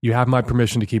 You have my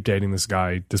permission to keep dating this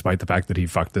guy despite the fact that he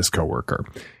fucked this coworker.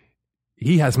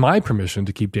 He has my permission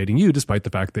to keep dating you despite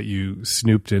the fact that you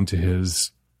snooped into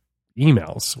his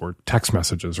emails or text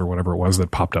messages or whatever it was that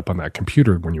popped up on that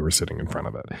computer when you were sitting in front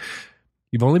of it.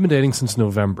 You've only been dating since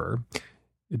November.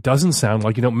 It doesn't sound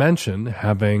like, you don't mention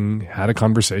having had a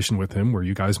conversation with him where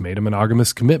you guys made a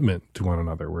monogamous commitment to one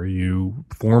another, where you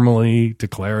formally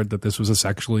declared that this was a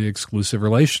sexually exclusive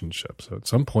relationship. So at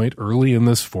some point early in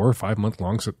this 4 or 5 month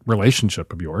long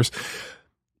relationship of yours,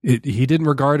 he didn't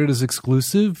regard it as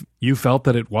exclusive. You felt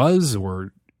that it was,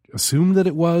 or assumed that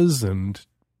it was, and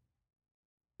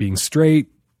being straight,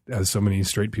 as so many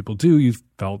straight people do, you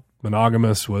felt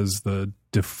monogamous was the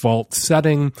default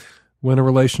setting when a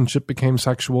relationship became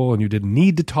sexual, and you didn't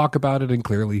need to talk about it, and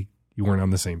clearly you weren't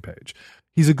on the same page.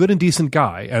 He's a good and decent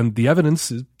guy, and the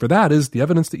evidence for that is the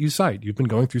evidence that you cite. You've been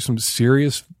going through some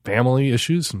serious family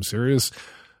issues, some serious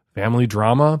family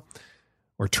drama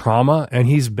or trauma, and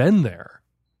he's been there.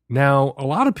 Now, a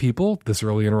lot of people this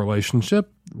early in a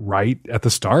relationship, right at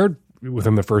the start,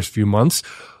 within the first few months,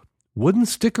 wouldn't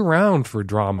stick around for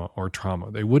drama or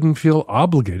trauma. They wouldn't feel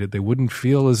obligated. They wouldn't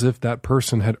feel as if that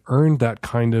person had earned that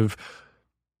kind of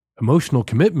emotional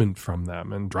commitment from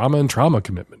them, and trauma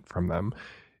commitment from them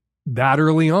that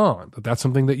early on. That's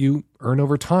something that you earn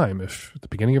over time. If at the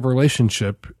beginning of a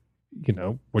relationship, you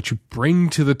know, what you bring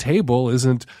to the table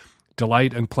isn't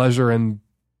delight and pleasure and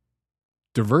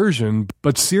diversion,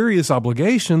 but serious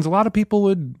obligations, a lot of people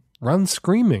would run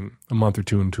screaming a month or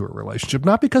two into a relationship,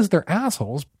 not because they're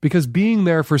assholes, because being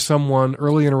there for someone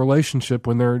early in a relationship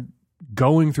when they're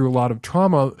going through a lot of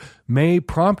trauma may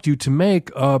prompt you to make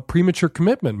a premature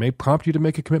commitment, may prompt you to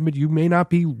make a commitment you may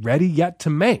not be ready yet to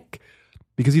make,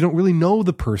 because you don't really know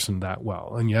the person that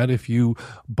well. And yet if you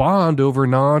bond over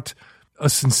not a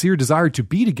sincere desire to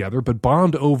be together, but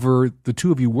bond over the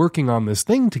two of you working on this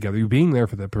thing together, you being there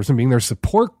for that person, being their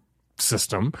support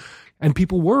system, and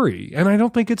people worry. And I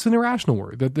don't think it's an irrational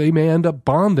worry that they may end up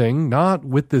bonding not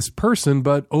with this person,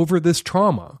 but over this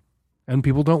trauma. And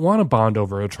people don't want to bond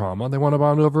over a trauma. They want to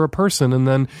bond over a person. And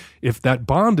then if that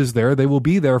bond is there, they will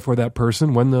be there for that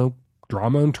person when the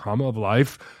drama and trauma of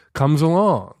life comes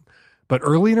along. But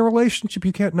early in a relationship,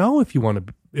 you can't know if you want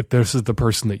to, if this is the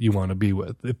person that you want to be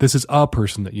with, if this is a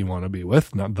person that you want to be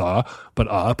with, not the, but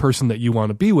a person that you want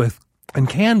to be with and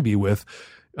can be with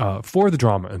for the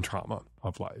drama and trauma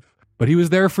of life. But he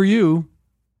was there for you,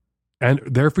 and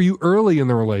there for you early in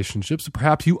the relationship. So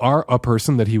perhaps you are a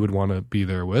person that he would want to be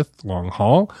there with long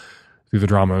haul through the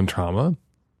drama and trauma.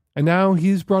 And now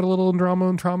he's brought a little drama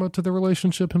and trauma to the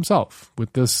relationship himself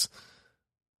with this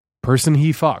person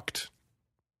he fucked,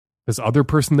 this other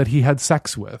person that he had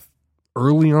sex with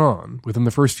early on within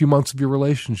the first few months of your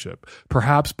relationship,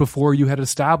 perhaps before you had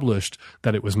established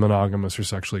that it was monogamous or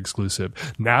sexually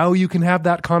exclusive. Now you can have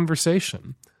that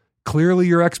conversation. Clearly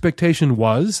your expectation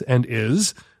was and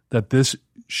is that this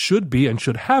should be and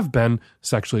should have been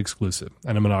sexually exclusive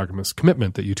and a monogamous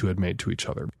commitment that you two had made to each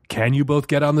other. Can you both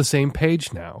get on the same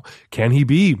page now? Can he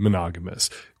be monogamous?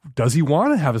 Does he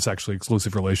want to have a sexually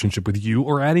exclusive relationship with you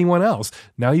or anyone else?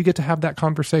 Now you get to have that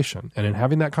conversation. And in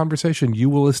having that conversation,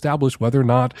 you will establish whether or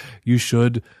not you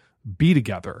should be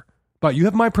together. But you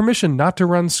have my permission not to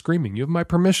run screaming. You have my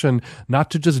permission not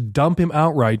to just dump him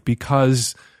outright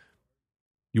because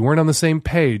you weren't on the same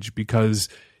page, because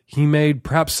He made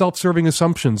perhaps self-serving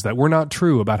assumptions that were not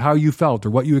true about how you felt or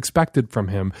what you expected from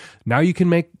him. Now you can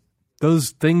make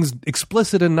those things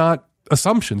explicit and not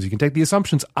assumptions. You can take the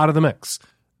assumptions out of the mix.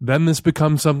 Then this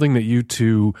becomes something that you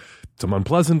two, some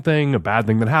unpleasant thing, a bad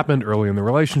thing that happened early in the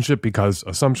relationship because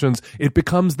assumptions. It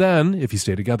becomes then, if you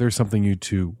stay together, something you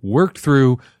two worked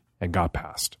through and got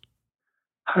past.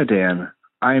 Hi, Dan.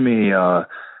 I'm a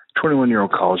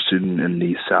 21-year-old college student in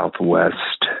the Southwest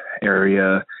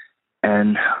area,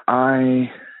 and I'm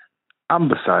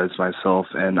besides myself,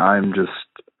 and I'm just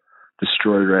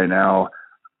destroyed right now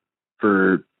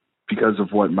because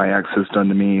of what my ex has done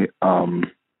to me.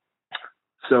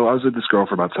 So I was with this girl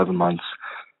for about 7 months,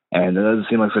 and it doesn't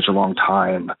seem like such a long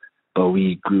time, but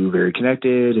we grew very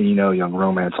connected, and young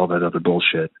romance, all that other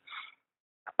bullshit.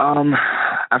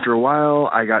 After a while,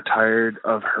 I got tired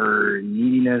of her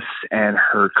neediness and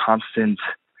her constant,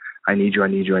 I need you, I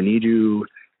need you, I need you,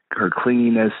 her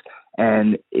clinginess.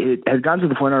 And it had gotten to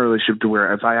the point in our relationship to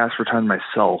where if I asked for time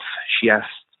myself,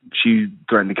 she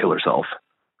threatened to kill herself.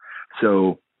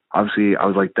 So obviously I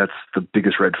was like, that's the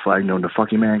biggest red flag known to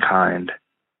fucking mankind.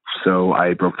 So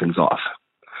I broke things off.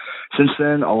 Since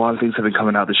then, a lot of things have been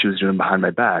coming out that she was doing behind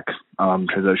my back. Turns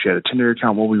out she had a Tinder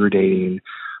account while we were dating,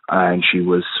 and she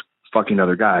was fucking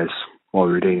other guys while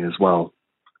we were dating as well.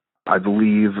 I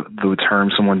believe the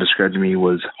term someone described to me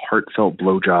was heartfelt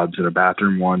blowjobs in a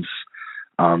bathroom once.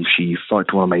 She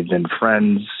fucked one of my then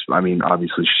friends. I mean,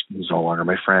 obviously she's no longer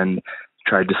my friend.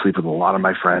 Tried to sleep with a lot of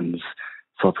my friends.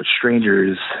 Slept with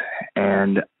strangers.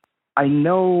 And I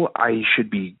know I should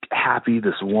be happy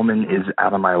this woman is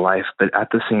out of my life, but at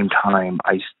the same time,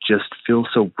 I just feel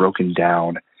so broken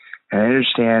down. And I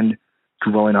understand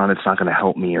dwelling on it's not going to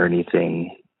help me or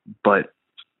anything, but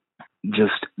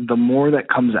just the more that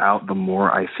comes out, the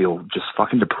more I feel just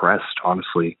fucking depressed,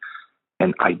 honestly.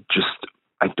 And I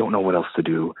don't know what else to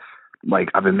do. Like,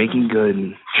 I've been making good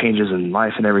changes in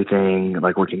life and everything,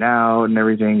 like working out and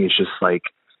everything. It's just like,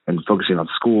 and focusing on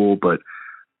school, but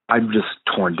I'm just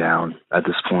torn down at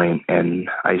this point, and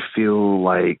I feel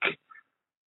like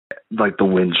the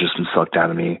wind's just been sucked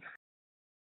out of me.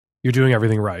 You're doing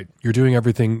everything right. You're doing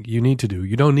everything you need to do.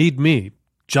 You don't need me.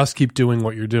 Just keep doing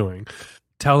what you're doing.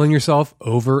 Telling yourself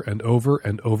over and over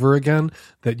and over again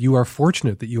that you are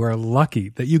fortunate, that you are lucky,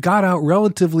 that you got out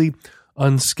relatively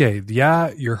unscathed.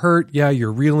 Yeah, you're hurt. Yeah,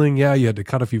 you're reeling. Yeah, you had to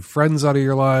cut a few friends out of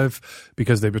your life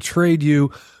because they betrayed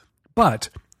you. But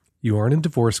you aren't in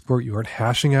divorce court. You aren't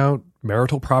hashing out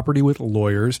marital property with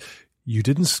lawyers. You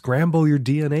didn't scramble your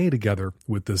DNA together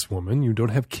with this woman. You don't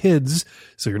have kids,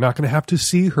 so you're not going to have to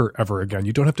see her ever again.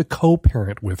 You don't have to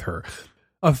co-parent with her.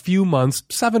 A few months,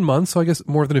 7 months, so I guess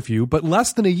more than a few, but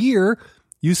less than a year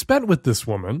you spent with this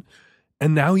woman.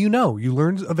 And now you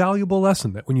learned a valuable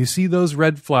lesson that when you see those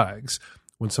red flags,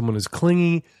 when someone is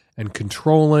clingy and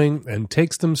controlling and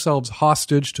takes themselves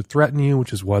hostage to threaten you,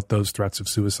 which is what those threats of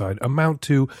suicide amount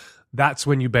to, that's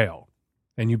when you bail.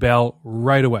 And you bail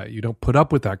right away. You don't put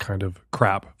up with that kind of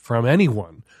crap from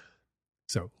anyone.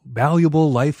 So,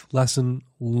 valuable life lesson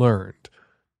learned.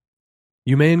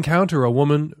 You may encounter a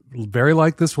woman very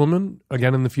like this woman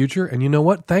again in the future. And you know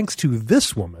what? Thanks to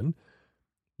this woman,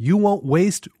 you won't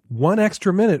waste one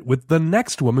extra minute with the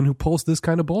next woman who pulls this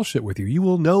kind of bullshit with you. You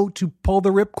will know to pull the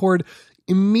ripcord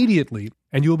immediately.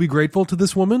 And you will be grateful to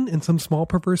this woman in some small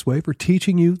perverse way for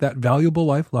teaching you that valuable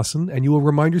life lesson. And you will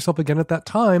remind yourself again at that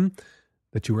time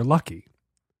that you were lucky.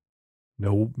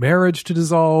 No marriage to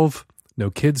dissolve,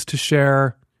 no kids to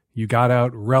share. You got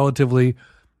out relatively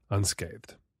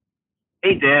unscathed.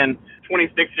 Hey, Dan,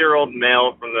 26-year-old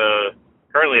male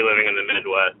currently living in the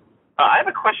Midwest. I have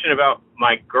a question about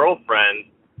my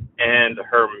girlfriend and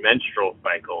her menstrual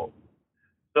cycle.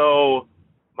 So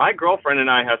my girlfriend and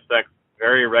I have sex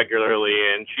very regularly,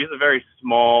 and she's a very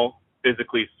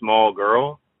physically small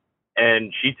girl,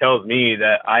 and she tells me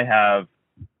that I have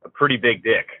a pretty big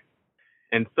dick.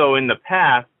 And so in the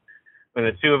past, when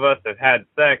the two of us have had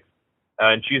sex,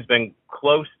 and she's been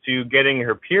close to getting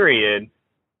her period,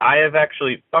 I have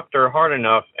actually fucked her hard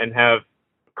enough and have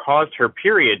caused her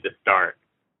period to start.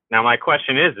 Now, my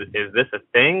question is this a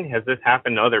thing? Has this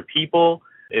happened to other people?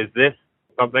 Is this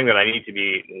something that I need to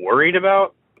be worried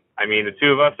about? I mean, the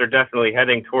two of us are definitely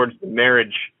heading towards the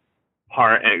marriage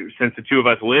part, since the two of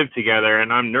us live together,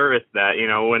 and I'm nervous that,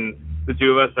 when the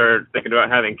two of us are thinking about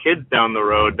having kids down the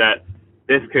road, that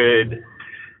this could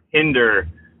hinder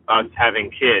us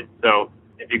having kids. So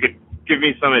if you could give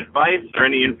me some advice or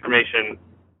any information,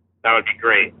 that would be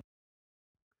great.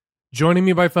 Joining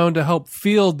me by phone to help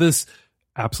field this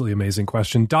absolutely amazing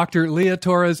question, Dr. Leah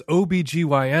Torres,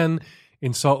 OBGYN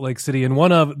in Salt Lake City, and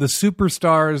one of the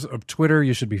superstars of Twitter.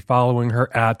 You should be following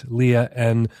her at Leah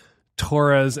N.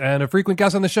 Torres and a frequent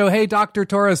guest on the show. Hey, Dr.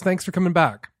 Torres, thanks for coming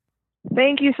back.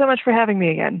 Thank you so much for having me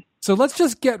again. So let's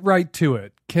just get right to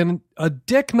it. Can a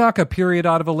dick knock a period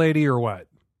out of a lady or what?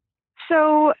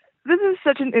 So this is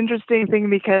such an interesting thing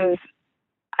because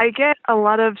I get a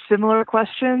lot of similar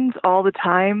questions all the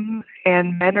time,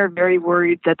 and men are very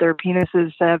worried that their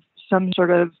penises have some sort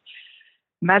of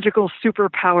magical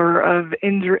superpower of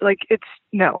injury. Like, it's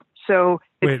no. So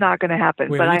it's not going to happen.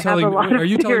 But are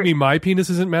you telling me my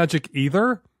penis isn't magic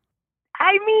either?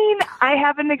 I mean, I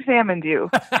haven't examined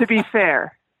you, to be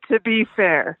fair.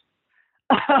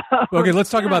 Okay, let's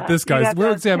talk about this guy's.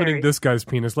 We're examining this guy's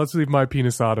penis. Let's leave my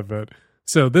penis out of it.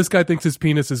 So this guy thinks his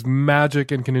penis is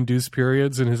magic and can induce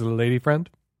periods in his lady friend?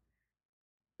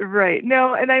 Right.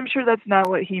 No, and I'm sure that's not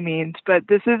what he means, but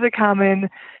this is a common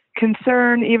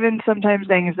concern, even sometimes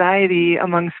anxiety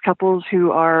amongst couples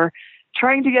who are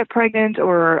trying to get pregnant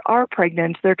or are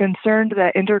pregnant. They're concerned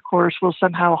that intercourse will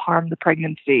somehow harm the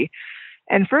pregnancy.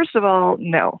 And first of all,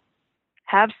 no.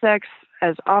 Have sex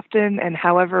as often and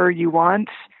however you want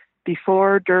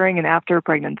before, during, and after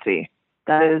pregnancy.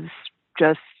 That is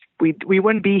just, we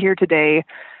wouldn't be here today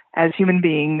as human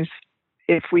beings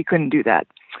if we couldn't do that.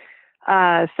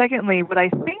 Secondly, what I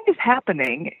think is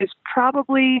happening is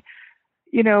probably,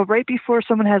 right before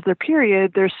someone has their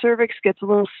period, their cervix gets a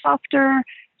little softer.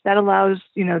 That allows,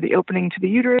 the opening to the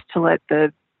uterus to let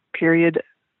the period,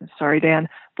 sorry, Dan,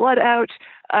 blood out.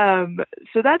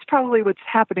 So that's probably what's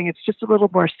happening. It's just a little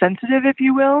more sensitive, if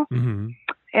you will. Mm-hmm.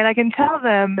 And I can tell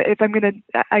them,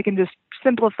 I can just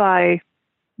simplify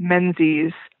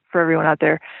menses for everyone out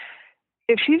there.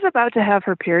 If she's about to have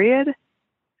her period,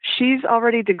 she's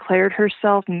already declared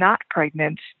herself not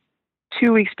pregnant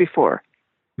 2 weeks before,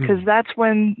 because that's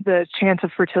when the chance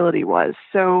of fertility was.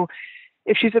 So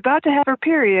if she's about to have her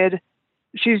period,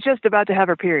 she's just about to have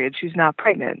her period. She's not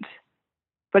pregnant.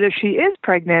 But if she is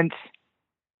pregnant,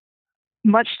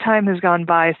 much time has gone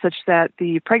by such that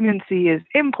the pregnancy is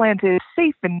implanted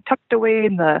safe and tucked away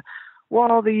in the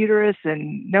wall of the uterus,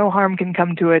 and no harm can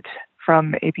come to it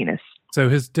from a penis. So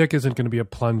his dick isn't going to be a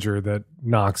plunger that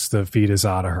knocks the fetus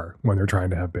out of her when they're trying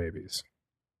to have babies.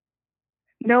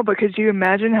 No, but could you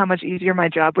imagine how much easier my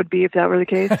job would be if that were the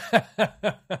case?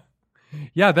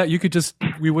 Yeah, that you could just,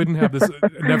 we wouldn't have this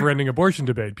never-ending abortion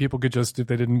debate. People could just, if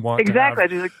they didn't want to have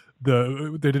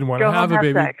they didn't want to have a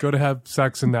baby, go to have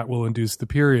sex, and that will induce the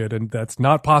period. And that's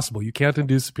not possible. You can't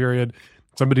induce the period.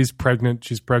 Somebody's pregnant,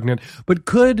 she's pregnant. But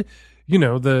could,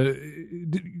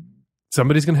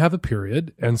 somebody's going to have a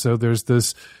period. And so there's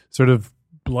this sort of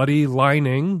bloody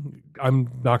lining. I'm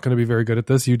not going to be very good at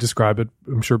this. You describe it,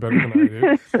 I'm sure, better than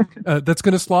I do. That's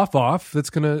going to slough off. That's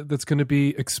going to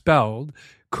be expelled.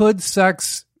 Could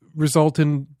sex result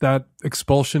in that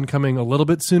expulsion coming a little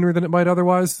bit sooner than it might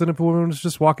otherwise, than if a woman was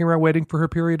just walking around waiting for her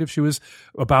period? If she was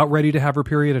about ready to have her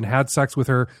period and had sex with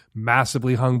her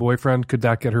massively hung boyfriend, could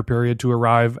that get her period to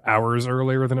arrive hours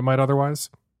earlier than it might otherwise?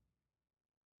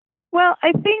 Well,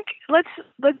 I think let's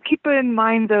keep in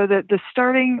mind, though, that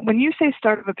when you say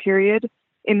start of a period,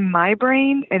 in my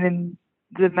brain and in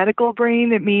the medical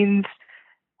brain, it means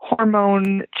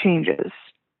hormone changes.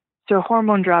 So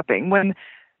hormone dropping. When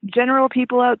general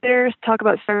people out there talk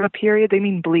about start of a period, they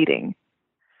mean bleeding.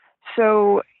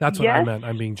 So that's what I meant.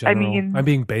 I'm being general. I'm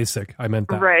being basic. I meant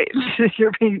that. Right.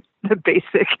 You're being the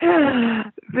basic.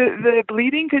 The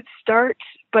bleeding could start,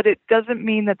 but it doesn't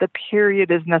mean that the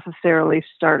period is necessarily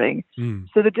starting.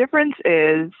 So the difference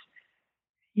is,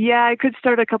 it could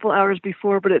start a couple hours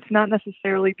before, but it's not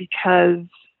necessarily because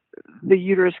the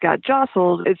uterus got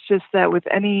jostled. It's just that with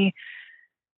anything,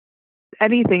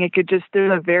 it could just,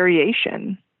 there's a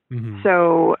variation.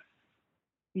 So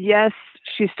yes,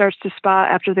 she starts to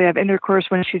spot after they have intercourse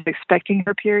when she's expecting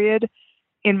her period.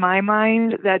 In my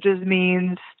mind, that just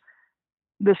means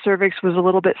the cervix was a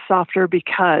little bit softer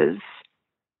because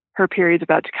her period's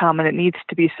about to come, and it needs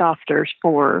to be softer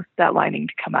for that lining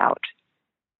to come out.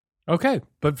 Okay.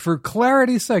 But for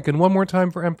clarity's sake, and one more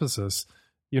time for emphasis,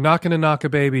 you're not going to knock a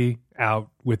baby out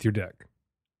with your dick.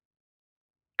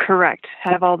 Correct.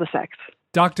 Have all the sex.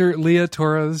 Dr. Leah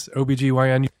Torres,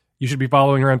 OBGYN. You should be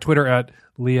following her on Twitter at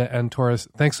Leah and Torres.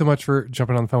 Thanks so much for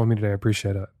jumping on the phone with me today. I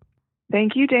appreciate it.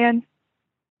 Thank you, Dan.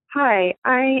 Hi,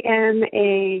 I am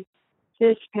a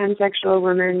cis pansexual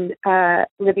woman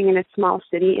living in a small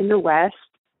city in the West.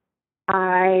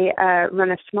 I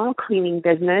run a small cleaning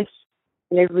business,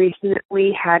 and I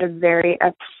recently had a very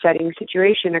upsetting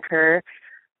situation occur.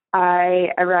 I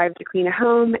arrived to clean a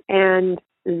home, and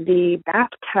the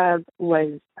bathtub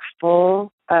was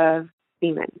full of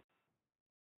semen.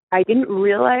 I didn't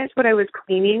realize what I was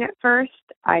cleaning at first.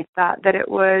 I thought that it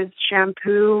was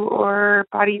shampoo or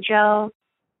body gel.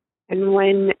 And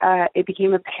when it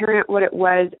became apparent what it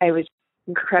was, I was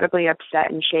incredibly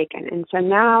upset and shaken. And so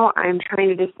now I'm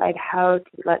trying to decide how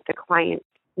to let the client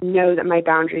know that my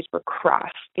boundaries were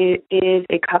crossed. It is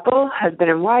a couple, husband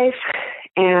and wife,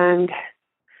 and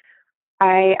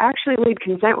I actually lead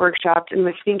consent workshops and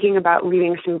was thinking about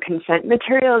leaving some consent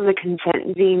material, the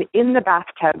consent zine, in the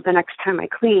bathtub the next time I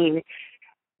clean,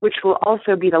 which will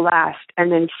also be the last,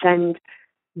 and then send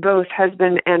both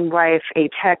husband and wife a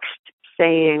text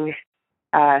saying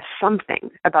something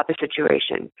about the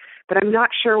situation. But I'm not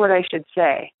sure what I should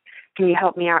say. Can you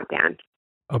help me out, Dan?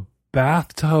 A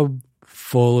bathtub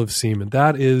full of semen.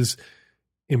 That is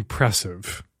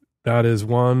impressive. That is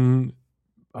one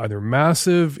either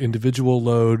massive individual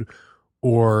load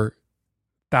or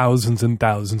thousands and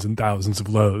thousands and thousands of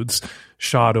loads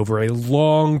shot over a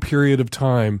long period of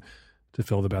time to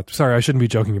fill the bathtub. Sorry, I shouldn't be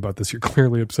joking about this. You're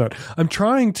clearly upset. I'm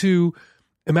trying to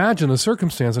imagine a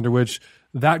circumstance under which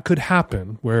that could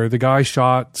happen, where the guy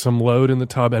shot some load in the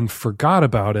tub and forgot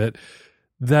about it.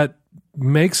 That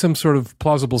makes some sort of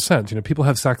plausible sense. You know, people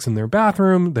have sex in their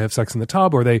bathroom, they have sex in the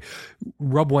tub, or they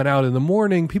rub one out in the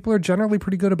morning. People are generally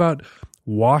pretty good about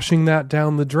washing that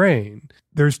down the drain.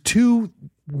 There's two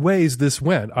ways this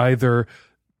went. Either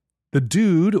the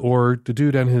dude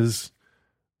and his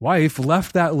wife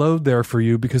left that load there for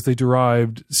you because they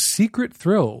derived secret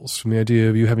thrills from the idea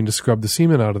of you having to scrub the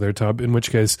semen out of their tub, in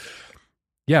which case,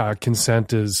 yeah,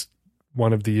 consent is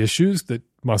one of the issues that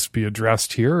must be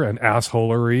addressed here, and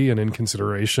assholery and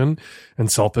inconsideration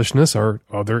and selfishness are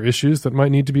other issues that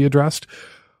might need to be addressed.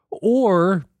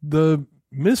 Or the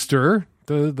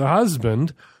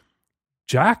husband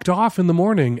jacked off in the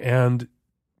morning and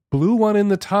blew one in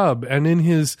the tub, and in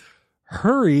his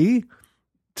hurry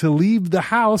to leave the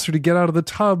house or to get out of the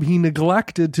tub, he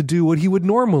neglected to do what he would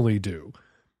normally do.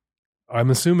 I'm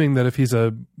assuming that if he's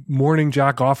a morning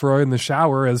jack-offer in the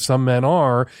shower, as some men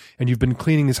are, and you've been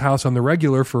cleaning his house on the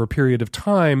regular for a period of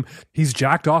time, he's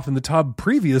jacked off in the tub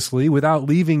previously without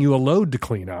leaving you a load to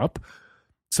clean up.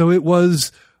 So it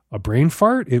was a brain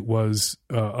fart. It was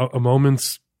a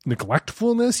moment's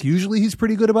neglectfulness. Usually he's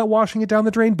pretty good about washing it down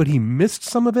the drain, but he missed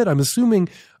some of it. I'm assuming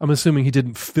he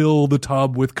didn't fill the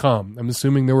tub with cum. I'm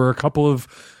assuming there were a couple of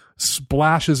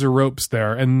splashes or ropes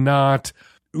there and not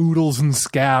oodles and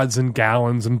scads and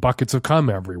gallons and buckets of cum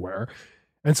everywhere.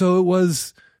 And so it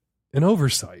was an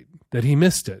oversight that he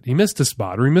missed it. He missed a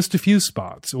spot, or he missed a few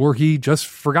spots, or he just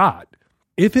forgot.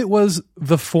 If it was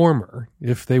the former,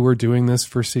 if they were doing this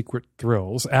for secret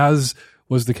thrills, as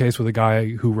was the case with a guy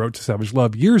who wrote to Savage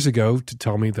Love years ago to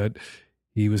tell me that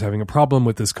he was having a problem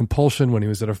with this compulsion when he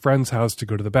was at a friend's house to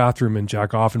go to the bathroom and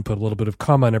jack off and put a little bit of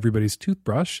cum on everybody's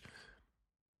toothbrush.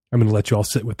 I'm going to let you all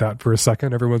sit with that for a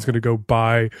second. Everyone's going to go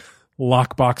buy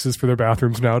lock boxes for their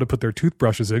bathrooms now to put their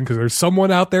toothbrushes in, because there's someone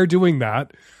out there doing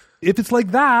that. If it's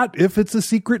like that, if it's a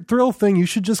secret thrill thing, you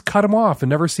should just cut them off and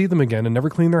never see them again and never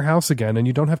clean their house again. And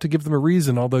you don't have to give them a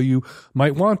reason, although you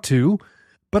might want to.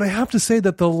 But I have to say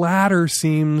that the latter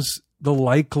seems the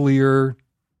likelier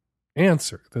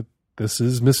answer, that this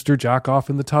is Mr. Jackoff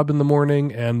in the tub in the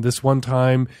morning, and this one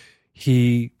time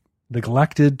he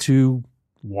neglected to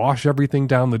wash everything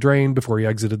down the drain before he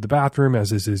exited the bathroom,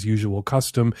 as is his usual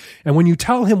custom. And when you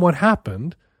tell him what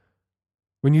happened,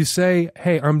 when you say,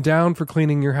 hey, I'm down for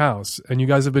cleaning your house, and you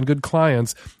guys have been good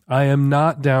clients, I am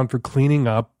not down for cleaning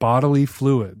up bodily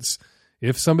fluids.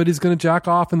 If somebody's going to jack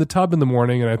off in the tub in the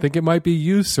morning, and I think it might be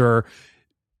you, sir,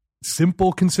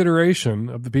 simple consideration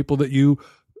of the people that you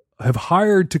have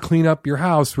hired to clean up your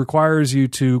house requires you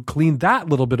to clean that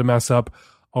little bit of mess up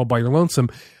all by your lonesome.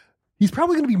 He's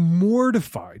probably going to be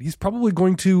mortified. He's probably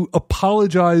going to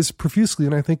apologize profusely,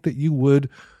 and I think that you would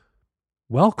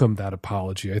welcome that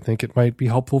apology. I think it might be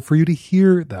helpful for you to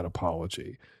hear that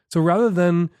apology. So rather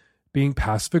than being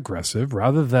passive-aggressive,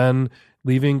 rather than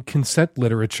leaving consent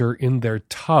literature in their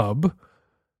tub,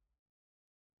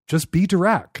 just be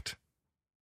direct.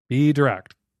 Be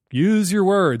direct. Use your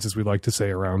words, as we like to say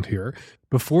around here,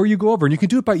 before you go over. And you can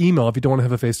do it by email if you don't want to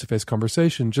have a face-to-face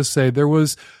conversation. Just say, there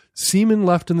was semen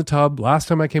left in the tub last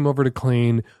time I came over to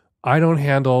clean. I don't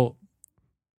handle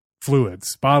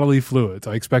fluids, bodily fluids.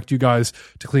 I expect you guys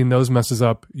to clean those messes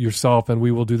up yourself, and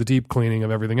we will do the deep cleaning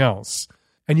of everything else.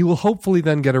 And you will hopefully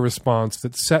then get a response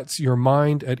that sets your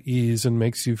mind at ease and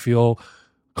makes you feel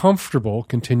comfortable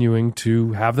continuing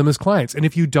to have them as clients. And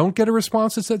if you don't get a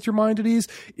response that sets your mind at ease,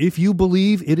 if you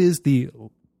believe it is the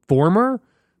former,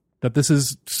 that this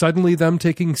is suddenly them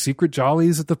taking secret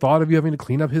jollies at the thought of you having to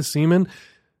clean up his semen,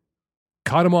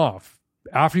 cut them off.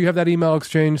 After you have that email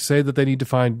exchange, say that they need to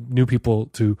find new people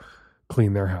to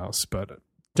clean their house. But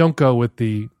don't go with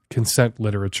the consent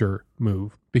literature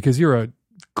move, because you're a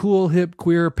cool, hip,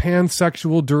 queer,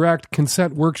 pansexual, direct,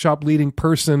 consent workshop leading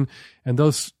person. And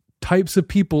those types of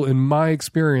people, in my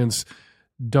experience,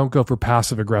 don't go for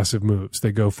passive aggressive moves.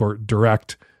 They go for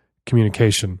direct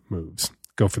communication moves.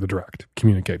 Go for the direct.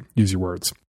 Communicate. Use your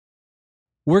words.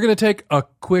 We're going to take a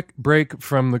quick break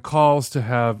from the calls to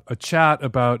have a chat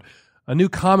about a new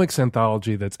comics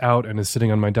anthology that's out and is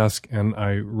sitting on my desk, and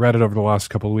I read it over the last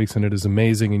couple of weeks, and it is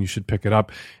amazing, and you should pick it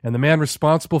up. And the man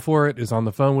responsible for it is on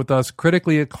the phone with us,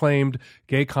 critically acclaimed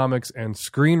gay comics and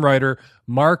screenwriter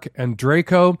Marc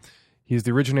Andreyko. He's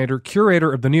the originator,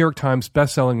 curator of the New York Times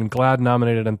bestselling and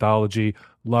GLAAD-nominated anthology,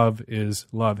 Love is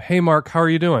Love. Hey, Marc, how are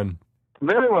you doing?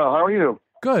 Very well. How are you?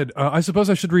 Good. I suppose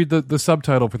I should read the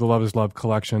subtitle for the Love is Love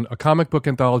collection, a comic book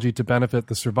anthology to benefit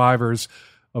the survivors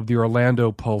of the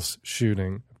Orlando Pulse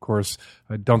shooting. Of course,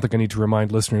 I don't think I need to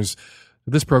remind listeners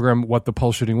of this program what the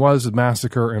Pulse shooting was, a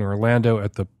massacre in Orlando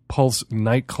at the Pulse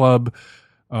nightclub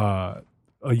a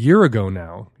year ago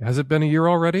now. Has it been a year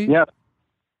already? Yeah.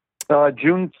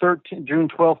 June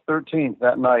 12th, 13th,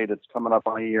 that night. It's coming up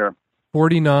on a year.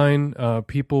 49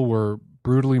 people were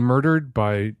brutally murdered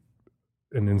by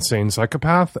an insane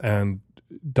psychopath, and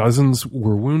dozens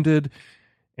were wounded.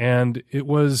 And it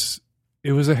was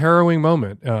a harrowing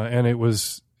moment, and it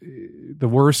was the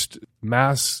worst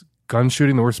mass gun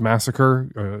shooting, the worst massacre,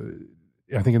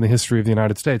 I think, in the history of the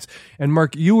United States. And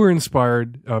Marc, you were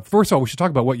inspired. First of all, we should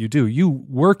talk about what you do. You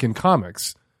work in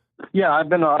comics. Yeah, I've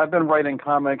been writing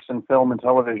comics and film and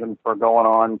television for going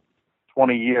on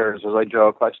 20 years. As I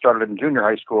joke, I started in junior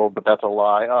high school, but that's a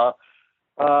lie.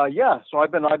 So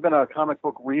I've been a comic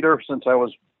book reader since I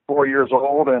was 4 years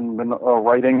old, and been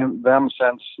writing them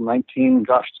since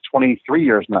 23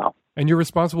 years now. And you're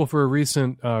responsible for a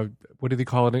recent, what do they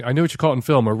call it? I know what you call it in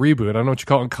film, a reboot. I don't know what you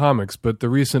call it in comics, but the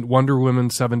recent Wonder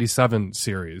Woman 77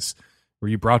 series, where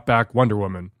you brought back Wonder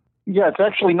Woman. Yeah, it's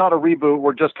actually not a reboot.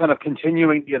 We're just kind of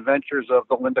continuing the adventures of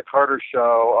the Linda Carter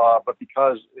show, but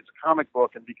because it's a comic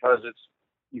book and because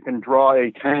you can draw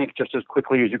a tank just as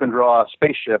quickly as you can draw a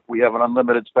spaceship, we have an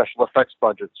unlimited special effects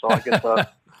budget. So I get to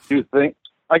do things.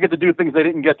 I get to do things they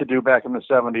didn't get to do back in the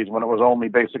 70s when it was only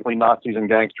basically Nazis and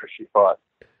gangsters, she thought.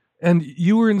 And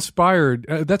you were inspired.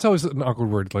 That's always an awkward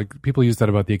word. Like, people use that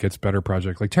about the It Gets Better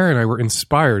project. Like, Terry and I were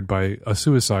inspired by a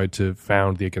suicide to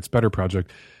found the It Gets Better project.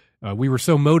 We were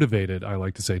so motivated, I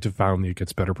like to say, to found the It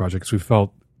Gets Better project because we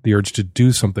felt the urge to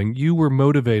do something. You were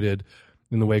motivated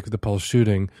in the wake of the Pulse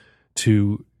shooting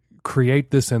to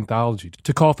create this anthology,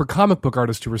 to call for comic book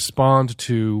artists to respond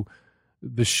to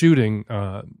the shooting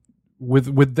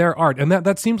with their art. And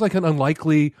that seems like an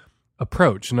unlikely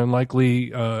approach, an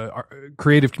unlikely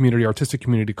creative community, artistic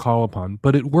community to call upon.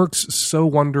 But it works so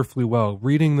wonderfully well.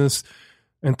 Reading this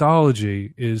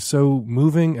anthology is so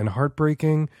moving and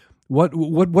heartbreaking. What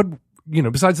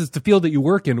besides it's the field that you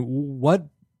work in, what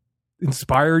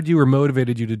inspired you or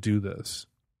motivated you to do this?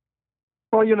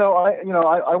 Well,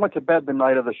 I went to bed the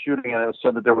night of the shooting, and it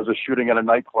said that there was a shooting at a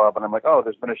nightclub, and I'm like, oh,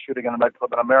 there's been a shooting at a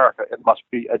nightclub in America. It must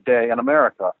be a day in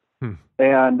America.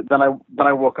 And then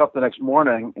I woke up the next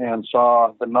morning and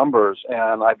saw the numbers,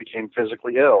 and I became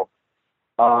physically ill.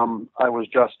 I was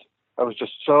just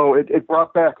so it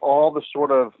brought back all the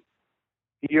sort of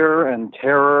fear and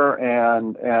terror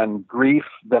and grief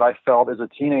that I felt as a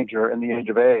teenager in the age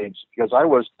of AIDS, because I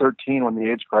was 13 when the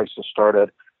AIDS crisis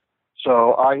started.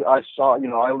 So I saw,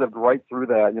 I lived right through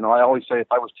that. I always say if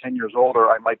I was 10 years older,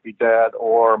 I might be dead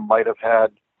or might have had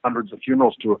hundreds of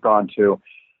funerals to have gone to.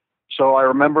 So I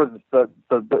remember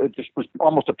it just was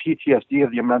almost a PTSD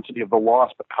of the immensity of the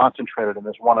loss, but concentrated in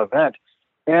this one event.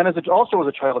 And also as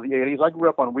a child of the 80s, I grew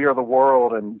up on We Are the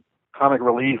World and Comic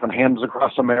Relief and Hands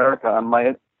Across America. And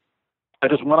I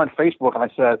just went on Facebook and I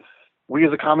said, we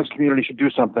as a comics community should do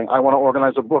something. I want to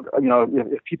organize a book.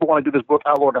 If people want to do this book,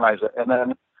 I'll organize it. And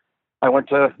then I went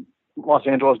to Los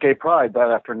Angeles Gay Pride that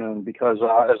afternoon because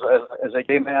as a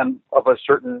gay man of a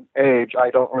certain age,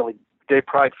 Gay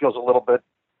Pride feels a little bit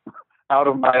out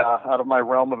of my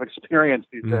realm of experience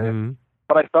these days.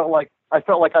 But I felt like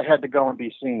I had to go and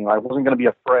be seen. I wasn't going to be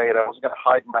afraid. I wasn't going to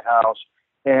hide in my house.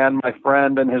 And my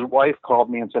friend and his wife called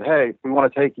me and said, "Hey, we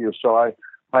want to take you." So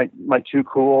my two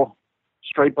cool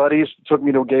straight buddies took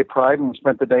me to a Gay Pride and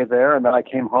spent the day there. And then I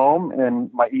came home, and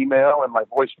my email and my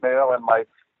voicemail and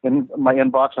in my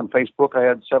inbox on Facebook, I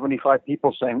had 75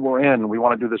 people saying, "We're in. We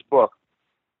want to do this book."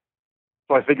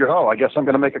 So I figured, I guess I'm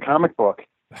going to make a comic book.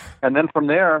 And then from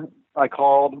there, I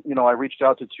called, I reached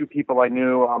out to two people I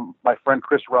knew, my friend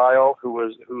Chris Ryle,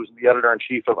 who's the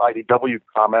editor-in-chief of IDW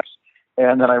Comics,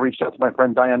 and then I reached out to my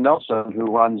friend Diane Nelson,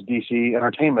 who runs DC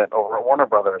Entertainment over at Warner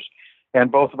Brothers.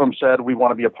 And both of them said, "We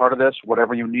want to be a part of this.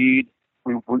 Whatever you need,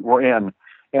 we're in."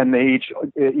 and they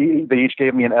each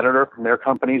gave me an editor from their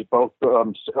companies, both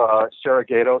Sarah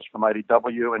Gatos from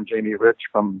IDW and Jamie Rich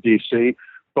from DC,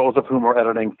 both of whom are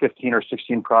editing 15 or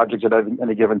 16 projects at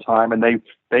any given time, and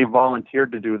they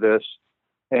volunteered to do this.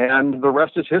 And the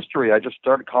rest is history. I just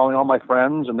started calling all my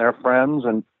friends and their friends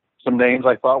and some names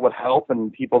I thought would help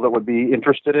and people that would be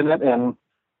interested in it. And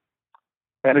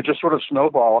it just sort of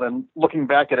snowballed. And looking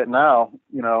back at it now,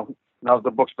 now that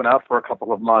the book's been out for a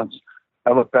couple of months,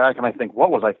 I look back and I think,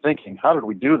 what was I thinking? How did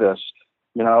we do this?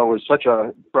 It was such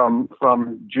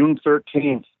from June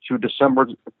 13th to December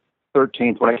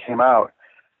 13th when it came out,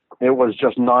 it was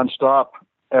just nonstop.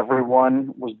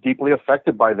 Everyone was deeply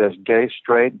affected by this: gay,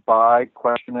 straight, bi,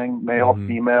 questioning, male,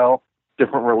 female,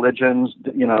 different religions,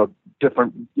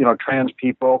 different, trans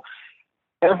people.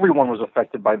 Everyone was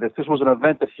affected by this. This was an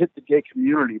event that hit the gay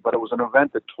community, but it was an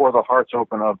event that tore the hearts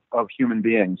open of human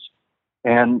beings.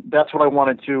 And that's what I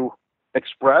wanted to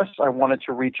express. I wanted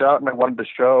to reach out and I wanted to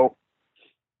show.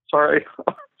 Sorry.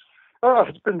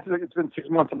 It's been 6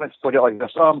 months and I still get like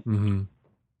this.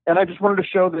 And I just wanted to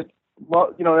show that,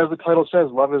 as the title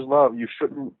says, love is love.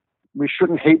 We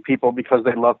shouldn't hate people because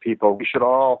they love people. We should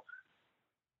all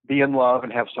be in love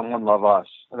and have someone love us.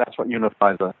 And that's what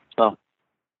unifies us. So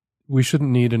we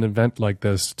shouldn't need an event like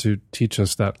this to teach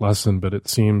us that lesson, but it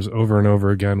seems over and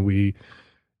over again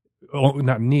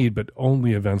but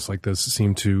only events like this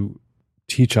seem to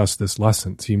teach us this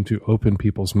lesson, seem to open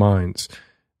people's minds.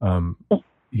 And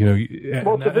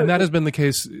that has been the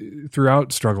case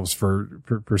throughout struggles for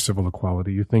civil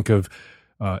equality. You think of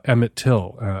Emmett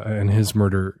Till and his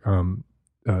murder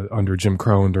under Jim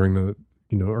Crow and during the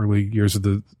early years of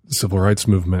the civil rights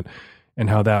movement, and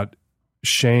how that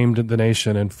shamed the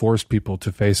nation and forced people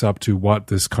to face up to what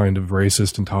this kind of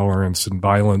racist intolerance and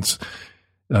violence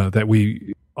that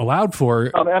we allowed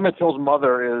for. Emmett Till's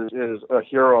mother is a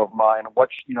hero of mine.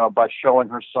 By showing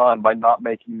her son, by not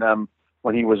making them,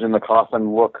 when he was in the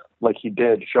coffin, look like he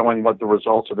did, showing what the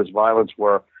results of his violence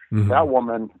were. That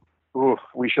woman,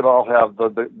 we should all have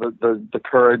the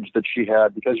courage that she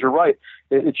had, because you're right,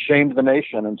 it shamed the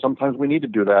nation, and sometimes we need to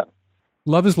do that.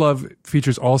 Love is Love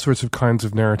features all sorts of kinds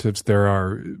of narratives. There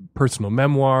are personal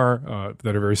memoir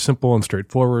that are very simple and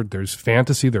straightforward. There's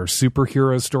fantasy. There are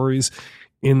superhero stories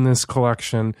in this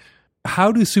collection.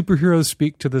 How do superheroes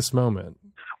speak to this moment?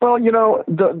 Well,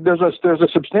 there's a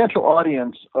substantial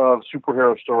audience of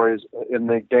superhero stories in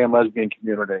the gay and lesbian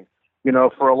community.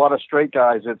 For a lot of straight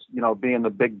guys, it's, being the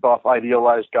big, buff,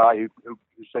 idealized guy who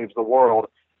saves the world.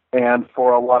 And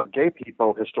for a lot of gay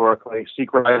people, historically,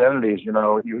 secret identities, you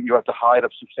have to hide a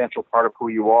substantial part of who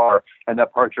you are, and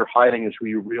that part you're hiding is who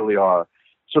you really are.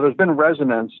 So there's been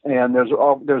resonance, and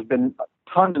there's been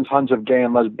tons and tons of gay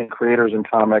and lesbian creators in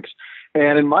comics.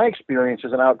 And in my experience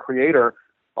as an out creator,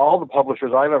 all the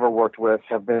publishers I've ever worked with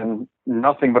have been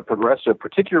nothing but progressive,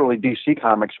 particularly DC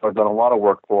Comics, who I've done a lot of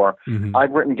work for.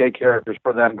 I've written gay characters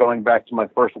for them going back to my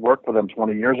first work for them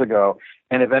 20 years ago.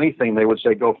 And if anything, they would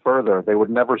say, go further. They would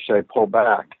never say, pull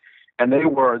back. And they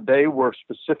were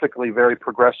specifically very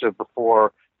progressive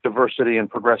before diversity and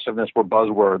progressiveness were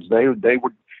buzzwords.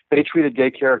 They treated gay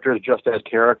characters just as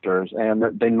characters,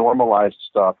 and they normalized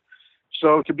stuff.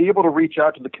 So to be able to reach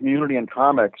out to the community in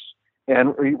comics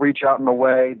and reach out in a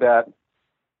way that,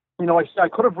 I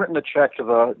could have written a check to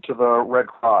the Red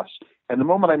Cross, and the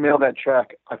moment I mail that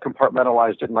check, I've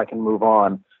compartmentalized it and I can move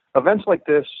on. Events like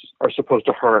this are supposed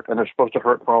to hurt, and they're supposed to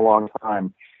hurt for a long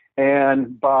time.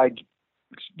 And by,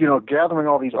 gathering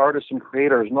all these artists and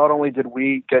creators, not only did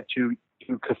we get to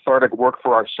do cathartic work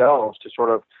for ourselves to sort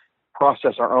of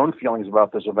process our own feelings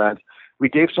about this event, we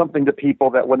gave something to people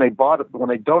that when they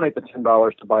donate the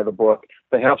 $10 to buy the book,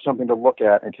 they have something to look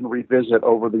at and can revisit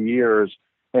over the years.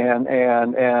 And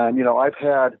I've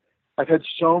had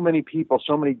so many people,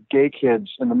 so many gay kids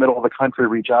in the middle of the country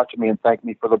reach out to me and thank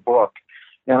me for the book.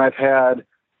 And I've had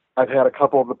a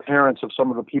couple of the parents of some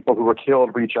of the people who were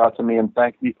killed reach out to me and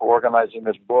thank me for organizing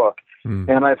this book.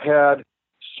 And I've had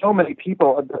so many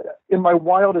people in my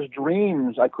wildest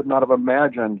dreams. I could not have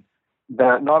imagined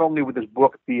that not only would this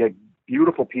book be a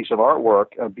beautiful piece of artwork,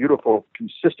 a beautiful,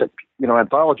 consistent,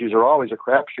 anthologies are always a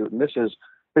crapshoot, and this is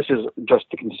just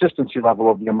the consistency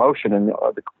level of the emotion, and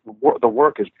the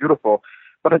work is beautiful.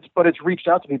 But it's reached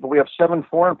out to people. We have 7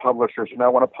 foreign publishers who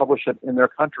now want to publish it in their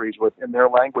countries, in their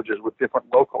languages, with different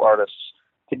local artists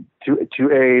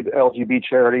to aid LGBT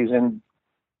charities in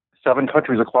 7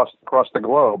 countries across the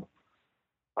globe.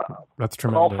 That's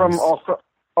tremendous.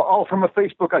 All from a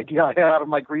Facebook idea I had out of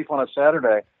my grief on a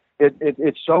Saturday.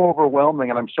 It's so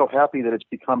overwhelming, and I'm so happy that it's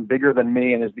become bigger than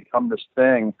me and has become this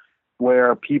thing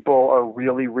where people are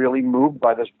really, really moved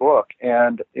by this book.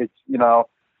 And it's,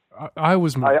 I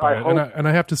was moved by it, and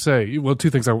I have to say, well, two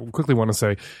things I quickly want to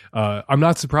say. I'm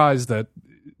not surprised that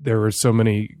there were so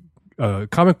many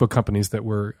comic book companies that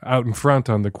were out in front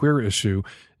on the queer issue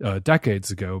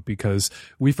decades ago, because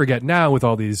we forget now with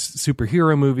all these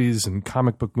superhero movies and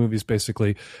comic book movies,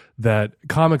 basically, that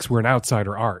comics were an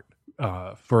outsider art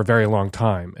for a very long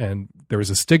time, and there was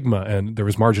a stigma and there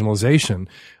was marginalization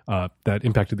that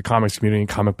impacted the comics community and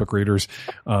comic book readers,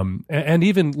 and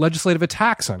even legislative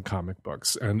attacks on comic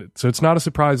books. And so it's not a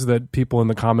surprise that people in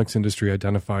the comics industry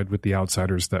identified with the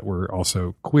outsiders that were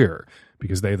also queer,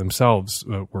 because they themselves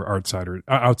were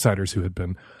outsiders who had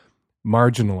been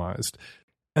marginalized.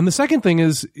 And the second thing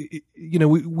is,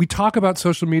 we talk about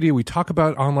social media, we talk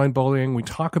about online bullying, we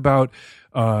talk about,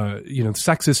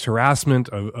 sexist harassment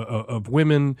of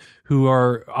women who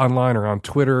are online or on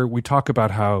Twitter. We talk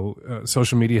about how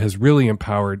social media has really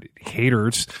empowered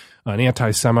haters and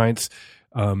anti-Semites.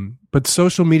 But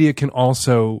social media can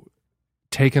also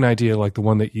take an idea like the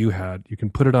one that you had. You can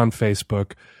put it on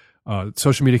Facebook.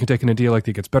 Social media can take an idea like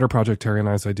the Gets Better Project, Terry and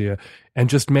I's idea, and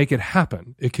just make it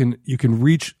happen. You can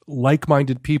reach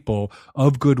like-minded people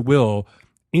of goodwill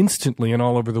instantly and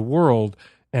all over the world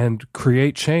and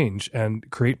create change and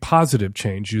create positive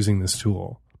change using this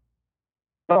tool.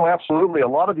 Oh, absolutely. A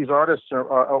lot of these artists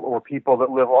or people that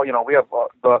live we have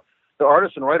the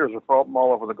artists and writers are from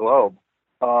all over the globe.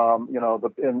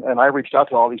 And I reached out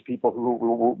to all these people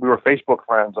who we were Facebook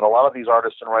friends, and a lot of these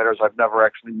artists and writers I've never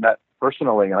actually met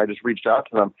personally, and I just reached out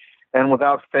to them. And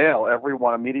without fail,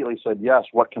 everyone immediately said, yes,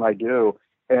 what can I do?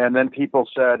 And then people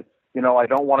said, I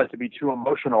don't want it to be too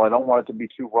emotional. I don't want it to be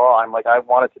too raw. I'm like, I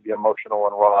want it to be emotional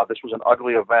and raw. This was an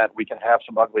ugly event. We can have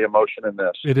some ugly emotion in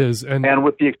this. It is. And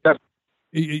with the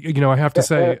exception, I have to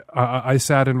say, I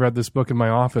sat and read this book in my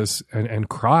office and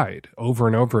cried over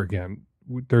and over again.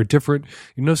 There are different,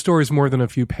 stories more than a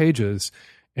few pages,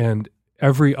 and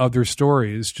every other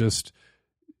story is just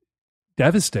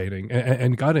devastating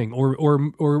and gutting,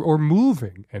 or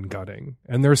moving and gutting.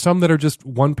 And there are some that are just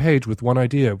one page with one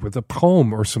idea, with a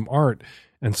poem or some art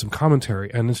and some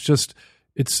commentary, and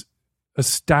it's a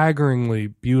staggeringly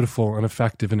beautiful and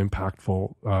effective and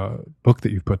impactful book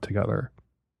that you've put together.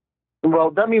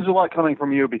 Well, that means a lot coming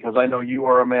from you, because I know you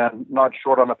are a man not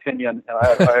short on opinion,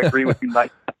 and I agree with you.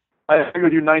 I agree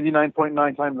with you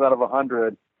 99.9 times out of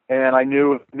 100, and I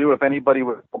knew if anybody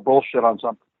would bullshit on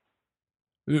something.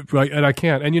 Right, and I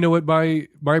can't. And you know what? My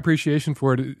appreciation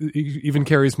for it even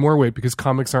carries more weight, because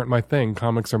comics aren't my thing.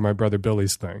 Comics are my brother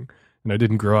Billy's thing, and I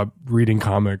didn't grow up reading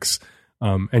comics,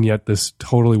 and yet this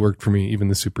totally worked for me, even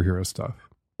the superhero stuff.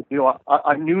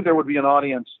 I knew there would be an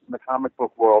audience in the comic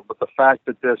book world, but the fact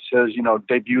that this has,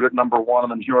 debuted at number 1 on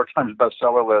the New York Times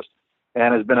bestseller list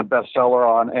and has been a bestseller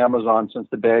on Amazon since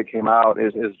the day it came out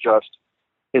is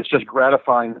just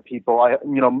gratifying to people.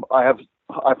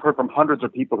 I've heard from hundreds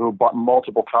of people who have bought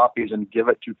multiple copies and give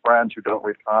it to friends who don't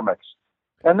read comics.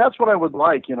 And that's what I would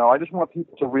like. I just want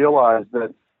people to realize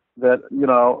that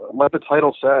like the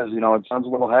title says, it sounds a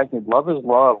little hackneyed. Love is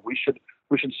love. We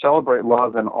should celebrate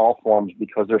love in all forms,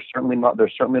 because there's certainly not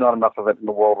enough of it in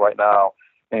the world right now.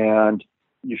 And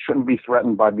you shouldn't be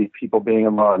threatened by people being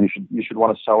in love. You should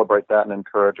want to celebrate that and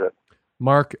encourage it.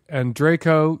 Marc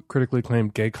Andreyko, critically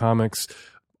acclaimed gay comics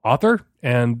author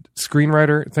and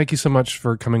screenwriter, thank you so much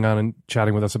for coming on and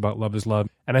chatting with us about Love is Love.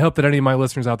 And I hope that any of my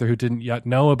listeners out there who didn't yet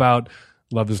know about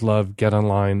Love is Love get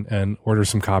online and order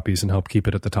some copies and help keep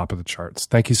it at the top of the charts.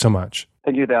 Thank you so much.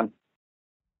 Thank you, Dan.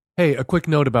 Hey, a quick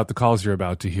note about the calls you're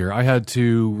about to hear. I had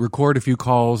to record a few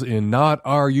calls in not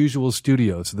our usual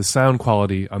studio, so the sound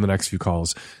quality on the next few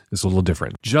calls is a little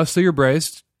different. Just so you're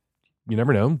braced, you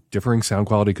never know, differing sound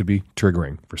quality could be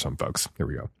triggering for some folks. Here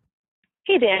we go.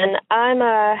 Hey, Dan. I'm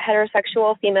a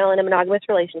heterosexual female in a monogamous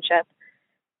relationship,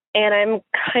 and I'm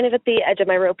kind of at the edge of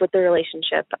my rope with the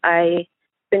relationship. I've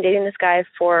been dating this guy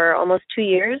for almost 2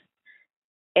 years,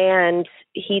 and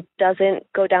he doesn't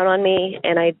go down on me,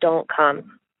 and I don't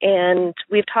come. And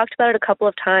we've talked about it a couple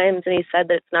of times, and he said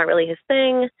that it's not really his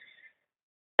thing.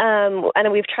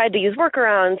 And we've tried to use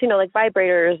workarounds, like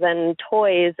vibrators and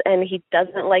toys, and he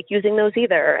doesn't like using those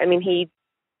either. I mean, he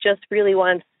just really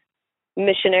wants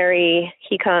missionary,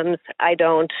 he comes, I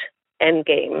don't, end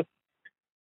game.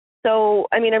 So,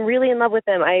 I mean, I'm really in love with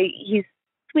him. He's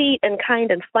sweet and kind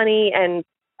and funny, and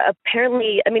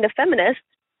apparently, a feminist,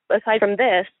 aside from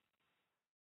this.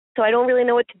 So I don't really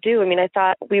know what to do. I mean, I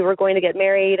thought we were going to get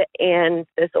married, and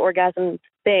this orgasm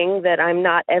thing that I'm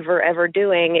not ever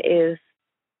doing is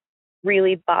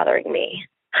really bothering me.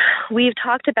 We've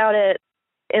talked about it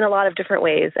in a lot of different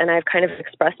ways, and I've kind of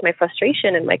expressed my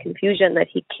frustration and my confusion that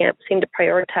he can't seem to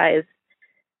prioritize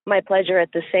my pleasure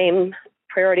at the same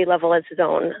priority level as his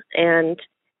own. And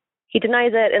he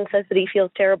denies it and says that he feels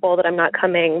terrible that I'm not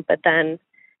coming, but then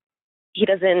he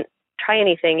doesn't try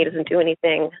anything. He doesn't do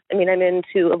anything. I mean, I'm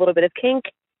into a little bit of kink.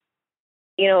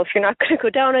 You know, if you're not going to go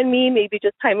down on me, maybe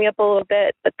just tie me up a little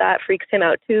bit, but that freaks him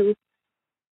out too.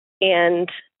 And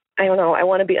I don't know, I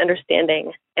want to be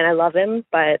understanding and I love him,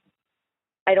 but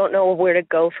I don't know where to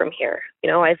go from here. You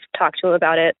know, I've talked to him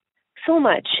about it so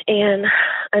much and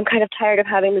I'm kind of tired of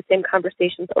having the same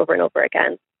conversations over and over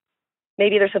again.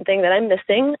 Maybe there's something that I'm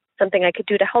missing, something I could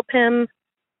do to help him.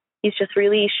 He's just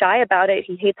really shy about it.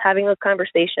 He hates having those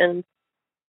conversations.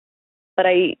 But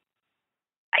I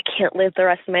can't live the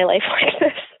rest of my life like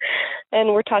this.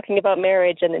 And we're talking about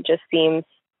marriage, and it just seems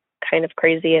kind of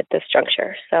crazy at this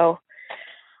juncture. So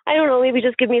I don't know, maybe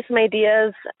just give me some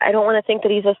ideas. I don't want to think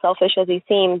that he's as selfish as he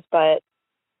seems, but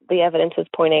the evidence is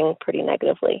pointing pretty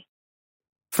negatively.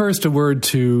 First, a word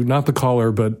to not the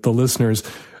caller, but the listeners.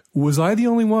 Was I the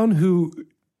only one who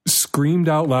screamed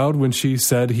out loud when she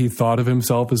said he thought of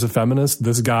himself as a feminist?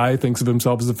 This guy thinks of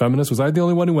himself as a feminist. Was I the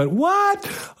only one who went, what?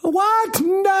 What?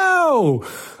 No.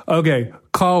 Okay,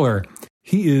 caller.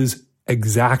 He is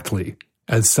exactly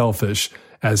as selfish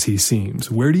as he seems.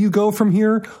 Where do you go from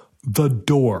here? The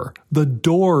door. The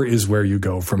door is where you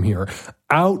go from here.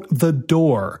 Out the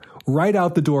door. Right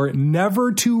out the door,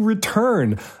 never to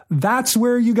return. That's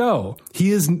where you go. He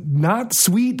is not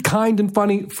sweet, kind, and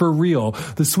funny for real.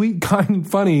 The sweet, kind, and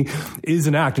funny is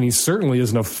an act, and he certainly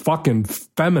isn't a fucking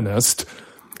feminist.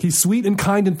 He's sweet and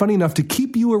kind and funny enough to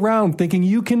keep you around thinking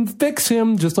you can fix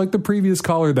him, just like the previous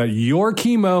caller, that you're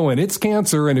chemo and it's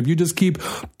cancer, and if you just keep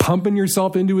pumping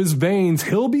yourself into his veins,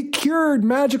 he'll be cured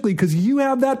magically because you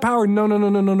have that power.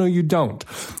 No, you don't.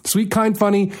 Sweet, kind,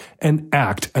 funny, and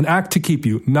act. An act to keep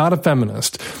you, not a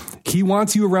feminist. He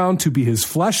wants you around to be his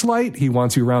fleshlight. He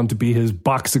wants you around to be his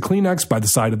box of Kleenex by the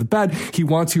side of the bed. He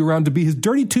wants you around to be his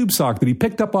dirty tube sock that he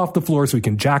picked up off the floor so he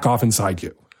can jack off inside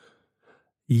you.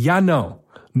 Yeah,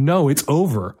 no, it's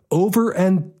over. Over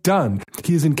and done.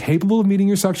 He is incapable of meeting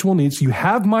your sexual needs. You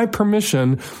have my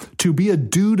permission to be a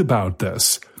dude about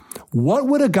this. What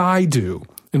would a guy do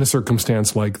in a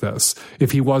circumstance like this?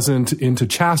 If he wasn't into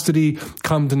chastity,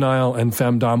 cum denial, and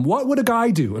femdom, what would a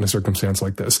guy do in a circumstance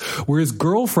like this? Where his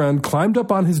girlfriend climbed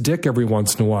up on his dick every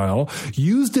once in a while,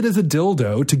 used it as a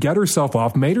dildo to get herself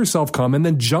off, made herself come, and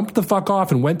then jumped the fuck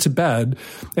off and went to bed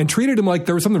and treated him like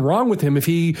there was something wrong with him if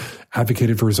he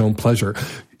advocated for his own pleasure.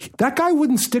 That guy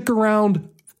wouldn't stick around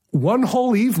one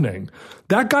whole evening.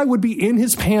 That guy would be in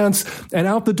his pants and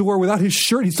out the door without his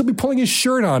shirt. He'd still be pulling his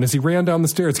shirt on as he ran down the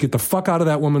stairs to get the fuck out of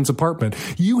that woman's apartment.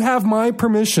 You have my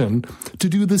permission to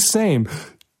do the same.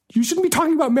 You shouldn't be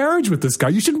talking about marriage with this guy.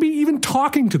 You shouldn't be even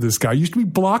talking to this guy. You should be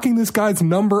blocking this guy's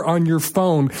number on your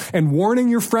phone and warning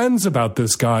your friends about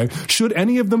this guy should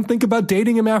any of them think about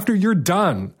dating him after you're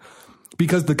done.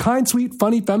 Because the kind, sweet,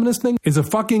 funny feminist thing is a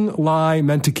fucking lie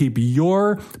meant to keep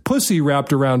your pussy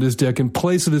wrapped around his dick in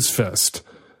place of his fist.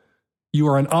 You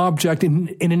are an object,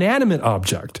 an inanimate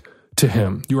object to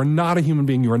him. You are not a human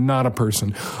being. You are not a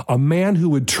person. A man who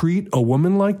would treat a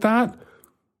woman like that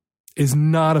is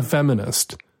not a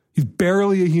feminist. He's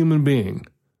barely a human being.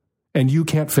 And you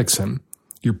can't fix him.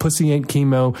 Your pussy ain't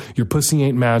chemo. Your pussy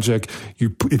ain't magic.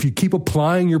 If you keep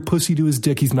applying your pussy to his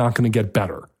dick, he's not going to get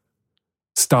better.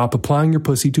 Stop applying your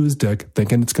pussy to his dick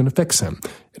thinking it's going to fix him.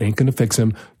 It ain't going to fix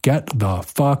him. Get the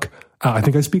fuck out. I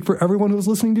think I speak for everyone who's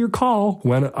listening to your call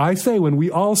when we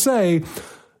all say,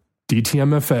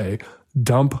 DTMFA,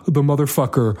 dump the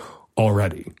motherfucker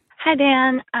already. Hi,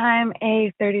 Dan. I'm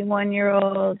a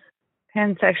 31-year-old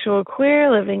pansexual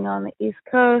queer living on the East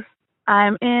Coast.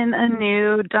 I'm in a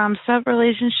new dom-sub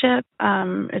relationship.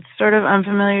 It's sort of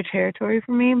unfamiliar territory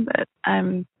for me, but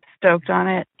I'm stoked on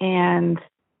it. And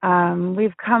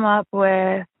we've come up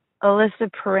with a list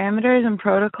of parameters and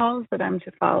protocols that I'm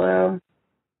to follow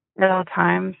at all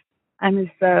times. I'm his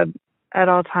sub at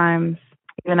all times,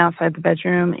 even outside the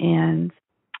bedroom. And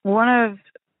one of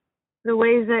the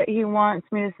ways that he wants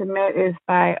me to submit is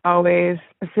by always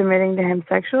submitting to him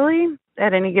sexually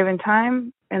at any given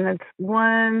time. And that's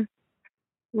one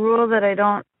rule that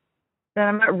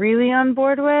I'm not really on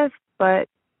board with, but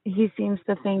he seems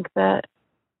to think that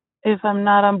if I'm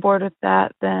not on board with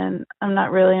that, then I'm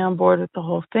not really on board with the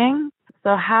whole thing.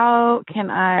 So how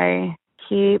can I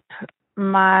keep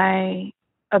my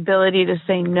ability to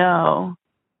say no,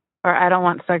 or I don't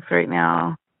want sex right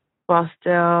now, while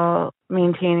still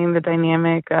maintaining the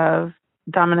dynamic of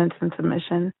dominance and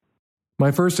submission? My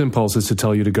first impulse is to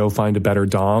tell you to go find a better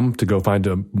dom, to go find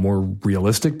a more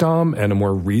realistic dom and a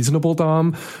more reasonable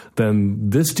dom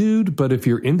than this dude. But if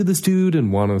you're into this dude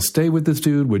and want to stay with this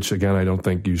dude, which again, I don't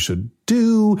think you should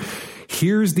do,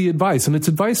 here's the advice. And it's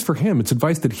advice for him. It's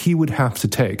advice that he would have to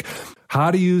take.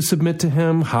 How do you submit to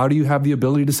him? How do you have the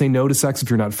ability to say no to sex if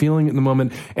you're not feeling it in the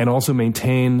moment and also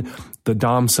maintain the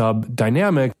dom-sub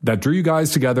dynamic that drew you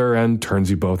guys together and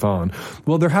turns you both on?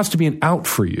 Well, there has to be an out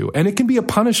for you, and it can be a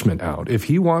punishment out. If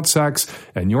he wants sex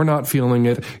and you're not feeling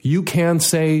it, you can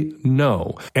say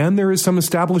no. And there is some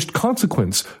established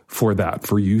consequence for that,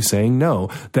 for you saying no,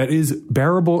 that is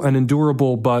bearable and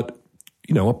endurable, but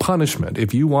a punishment.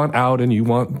 If you want out and you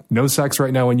want no sex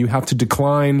right now and you have to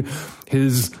decline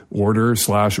his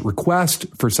order/request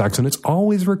for sex, and it's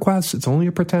always request, it's only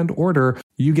a pretend order,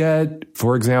 you get,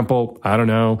 for example,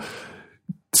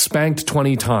 spanked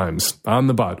 20 times on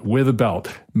the butt with a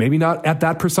belt. Maybe not at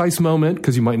that precise moment,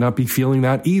 because you might not be feeling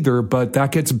that either, but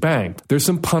that gets banged. There's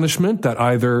some punishment that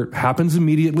either happens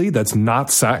immediately, that's not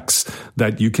sex,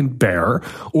 that you can bear,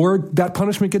 or that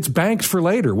punishment gets banked for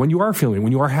later when you are feeling,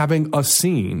 when you are having a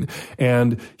scene,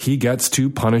 and he gets to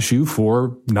punish you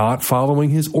for not following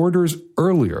his orders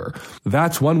earlier.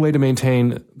 That's one way to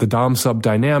maintain the dom-sub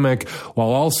dynamic while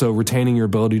also retaining your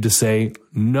ability to say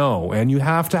no. And you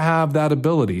have to have that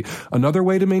ability. Another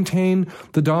way to maintain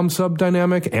the dom-sub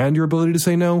dynamic and your ability to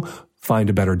say no, find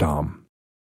a better dom.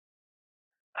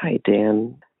 Hi,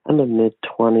 Dan. I'm a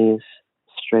mid-20s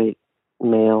straight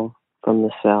male from the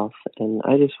South, and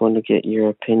I just wanted to get your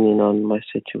opinion on my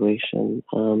situation.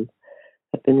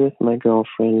 I've been with my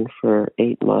girlfriend for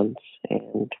 8 months,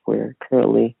 and we're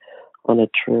currently on a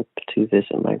trip to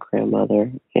visit my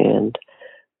grandmother and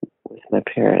with my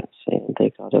parents, and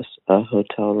they got us a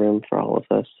hotel room for all of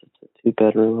us. It's a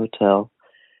 2-bedroom hotel.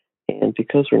 And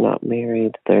because we're not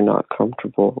married, they're not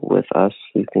comfortable with us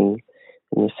sleeping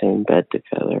in the same bed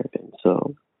together. And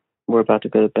so we're about to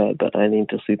go to bed, but I need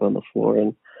to sleep on the floor.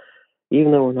 And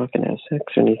even though we're not going to have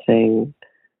sex or anything,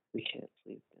 we can't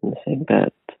sleep in the same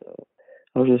bed. So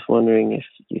I was just wondering if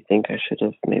you think I should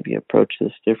have maybe approached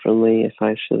this differently, if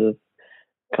I should have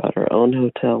got our own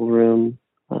hotel room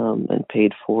and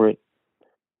paid for it,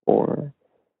 or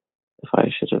if I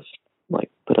should have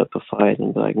put up a fight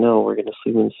and be like, no, we're going to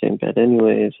sleep in the same bed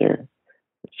anyways, or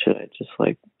should I just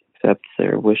accept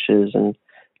their wishes and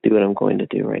do what I'm going to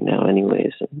do right now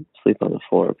anyways and sleep on the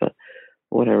floor? But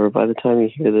whatever, by the time you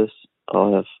hear this,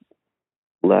 I'll have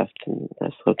left and I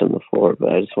slept on the floor,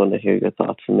 but I just wanted to hear your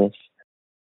thoughts on this.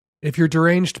 If your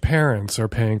deranged parents are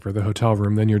paying for the hotel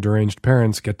room, then your deranged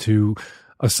parents get to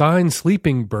assign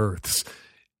sleeping berths.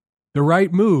 The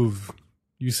right move,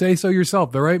 you say so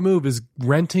yourself, the right move is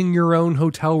renting your own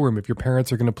hotel room if your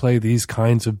parents are going to play these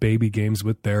kinds of baby games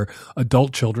with their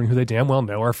adult children who they damn well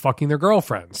know are fucking their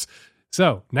girlfriends.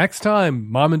 So next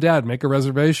time mom and dad make a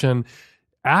reservation,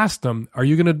 ask them, are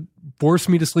you going to force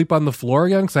me to sleep on the floor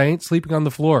again? Because I ain't sleeping on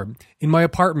the floor. In my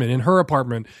apartment, in her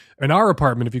apartment, in our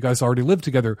apartment, if you guys already live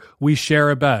together, we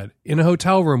share a bed. In a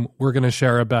hotel room, we're going to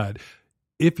share a bed.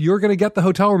 If you're going to get the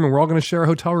hotel room and we're all going to share a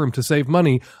hotel room to save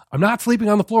money, I'm not sleeping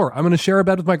on the floor. I'm going to share a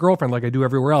bed with my girlfriend like I do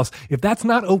everywhere else. If that's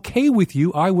not okay with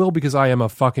you, I will, because I am a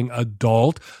fucking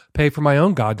adult, pay for my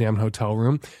own goddamn hotel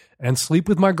room and sleep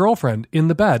with my girlfriend in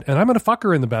the bed. And I'm going to fuck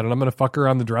her in the bed, and I'm going to fuck her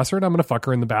on the dresser, and I'm going to fuck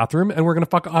her in the bathroom, and we're going to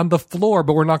fuck on the floor,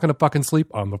 but we're not going to fucking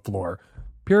sleep on the floor.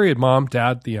 Period, mom,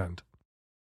 dad, the end.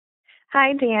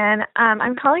 Hi, Dan.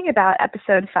 I'm calling about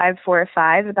episode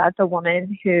 545 about the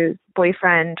woman whose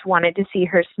boyfriend wanted to see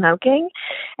her smoking,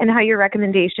 and how your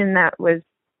recommendation that was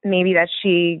maybe that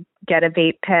she get a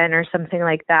vape pen or something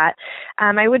like that.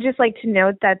 I would just like to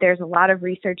note that there's a lot of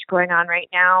research going on right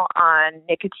now on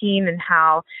nicotine and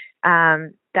how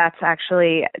that's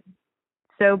actually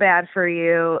so bad for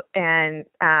you, and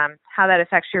how that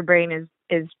affects your brain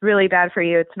is really bad for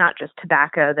you. It's not just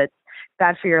tobacco that's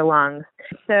bad for your lungs.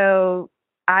 So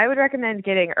I would recommend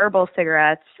getting herbal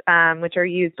cigarettes, which are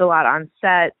used a lot on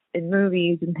set in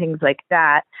movies and things like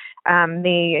that,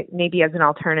 maybe as an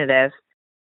alternative.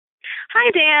 Hi,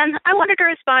 Dan. I wanted to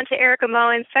respond to Erica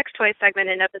Moen's sex toy segment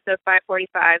in episode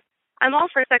 545. I'm all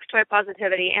for sex toy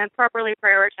positivity and properly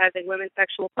prioritizing women's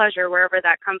sexual pleasure wherever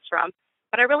that comes from.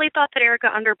 But I really thought that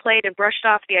Erica underplayed and brushed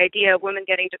off the idea of women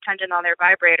getting dependent on their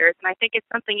vibrators, and I think it's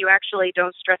something you actually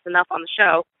don't stress enough on the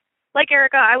show. Like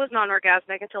Erica, I was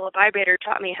non-orgasmic until a vibrator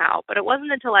taught me how, but it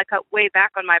wasn't until I cut way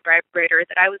back on my vibrator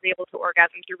that I was able to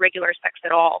orgasm through regular sex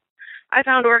at all. I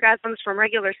found orgasms from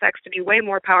regular sex to be way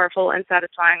more powerful and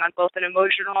satisfying on both an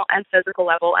emotional and physical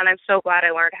level, and I'm so glad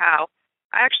I learned how.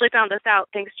 I actually found this out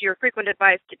thanks to your frequent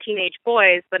advice to teenage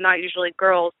boys, but not usually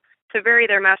girls, to vary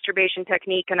their masturbation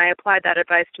technique, and I applied that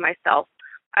advice to myself.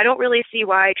 I don't really see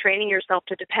why training yourself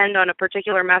to depend on a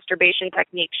particular masturbation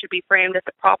technique should be framed as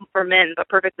a problem for men, but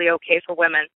perfectly okay for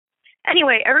women.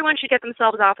 Anyway, everyone should get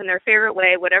themselves off in their favorite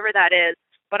way, whatever that is,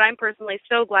 but I'm personally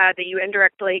so glad that you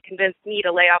indirectly convinced me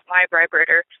to lay off my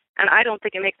vibrator, and I don't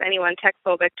think it makes anyone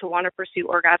tech-phobic to want to pursue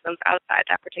orgasms outside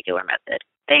that particular method.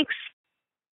 Thanks.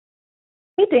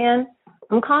 Hey, Dan.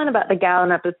 I'm calling about the gal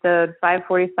in episode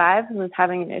 545 who was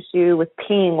having an issue with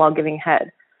peeing while giving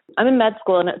head. I'm in med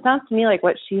school, and it sounds to me like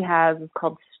what she has is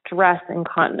called stress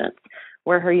incontinence,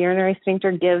 where her urinary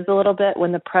sphincter gives a little bit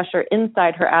when the pressure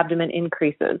inside her abdomen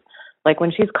increases, like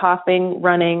when she's coughing,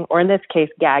 running, or in this case,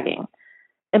 gagging.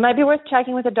 It might be worth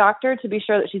checking with a doctor to be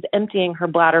sure that she's emptying her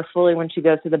bladder fully when she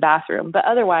goes to the bathroom, but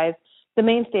otherwise, the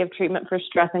mainstay of treatment for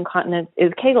stress incontinence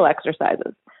is Kegel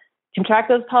exercises. Contract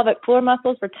those pelvic floor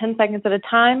muscles for 10 seconds at a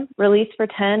time, release for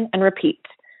 10, and repeat.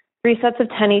 3 sets of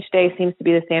 10 each day seems to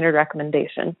be the standard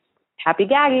recommendation. Happy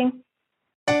gagging!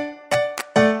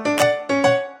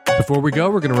 Before we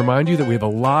go, we're going to remind you that we have a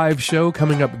live show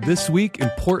coming up this week in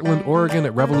Portland, Oregon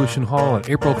at Revolution Hall on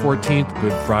April 14th,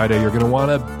 Good Friday. You're going to want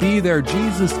to be there.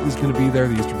 Jesus is going to be there.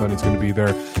 The Easter Bunny is going to be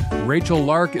there. Rachel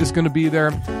Lark is going to be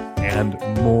there. And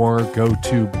more. Go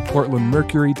to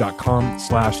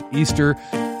portlandmercury.com/Easter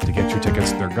to get your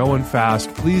tickets. They're going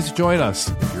fast. Please join us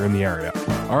if you're in the area.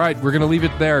 All right, we're going to leave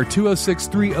it there.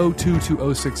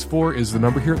 206-302-2064 is the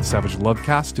number here at the Savage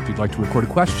Lovecast. If you'd like to record a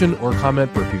question or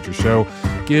comment for a future show,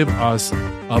 give us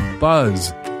a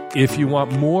buzz. If you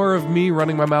want more of me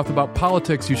running my mouth about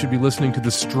politics, you should be listening to The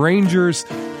Stranger's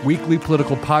weekly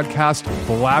political podcast,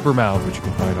 Blabbermouth, which you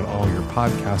can find on all your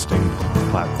podcasting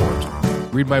platforms.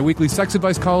 Read my weekly sex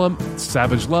advice column,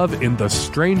 Savage Love, in The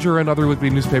Stranger and other weekly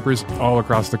newspapers all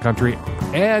across the country.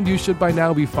 And you should by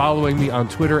now be following me on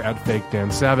Twitter at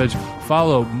FakeDanSavage.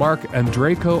 Follow Marc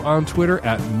Andreyko on Twitter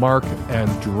at Marc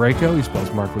Andreyko. He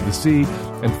spells Mark with a C.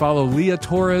 And follow Leah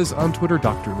Torres on Twitter,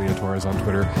 Dr. Leah Torres on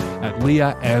Twitter at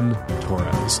Leah N.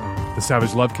 Torres. The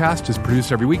Savage Lovecast is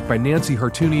produced every week by Nancy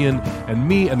Hartunian and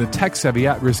me and the tech-savvy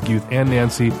at-risk youth and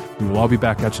Nancy. We will all be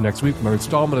back at you next week with another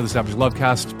installment of the Savage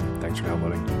Lovecast. Thanks for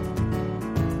downloading.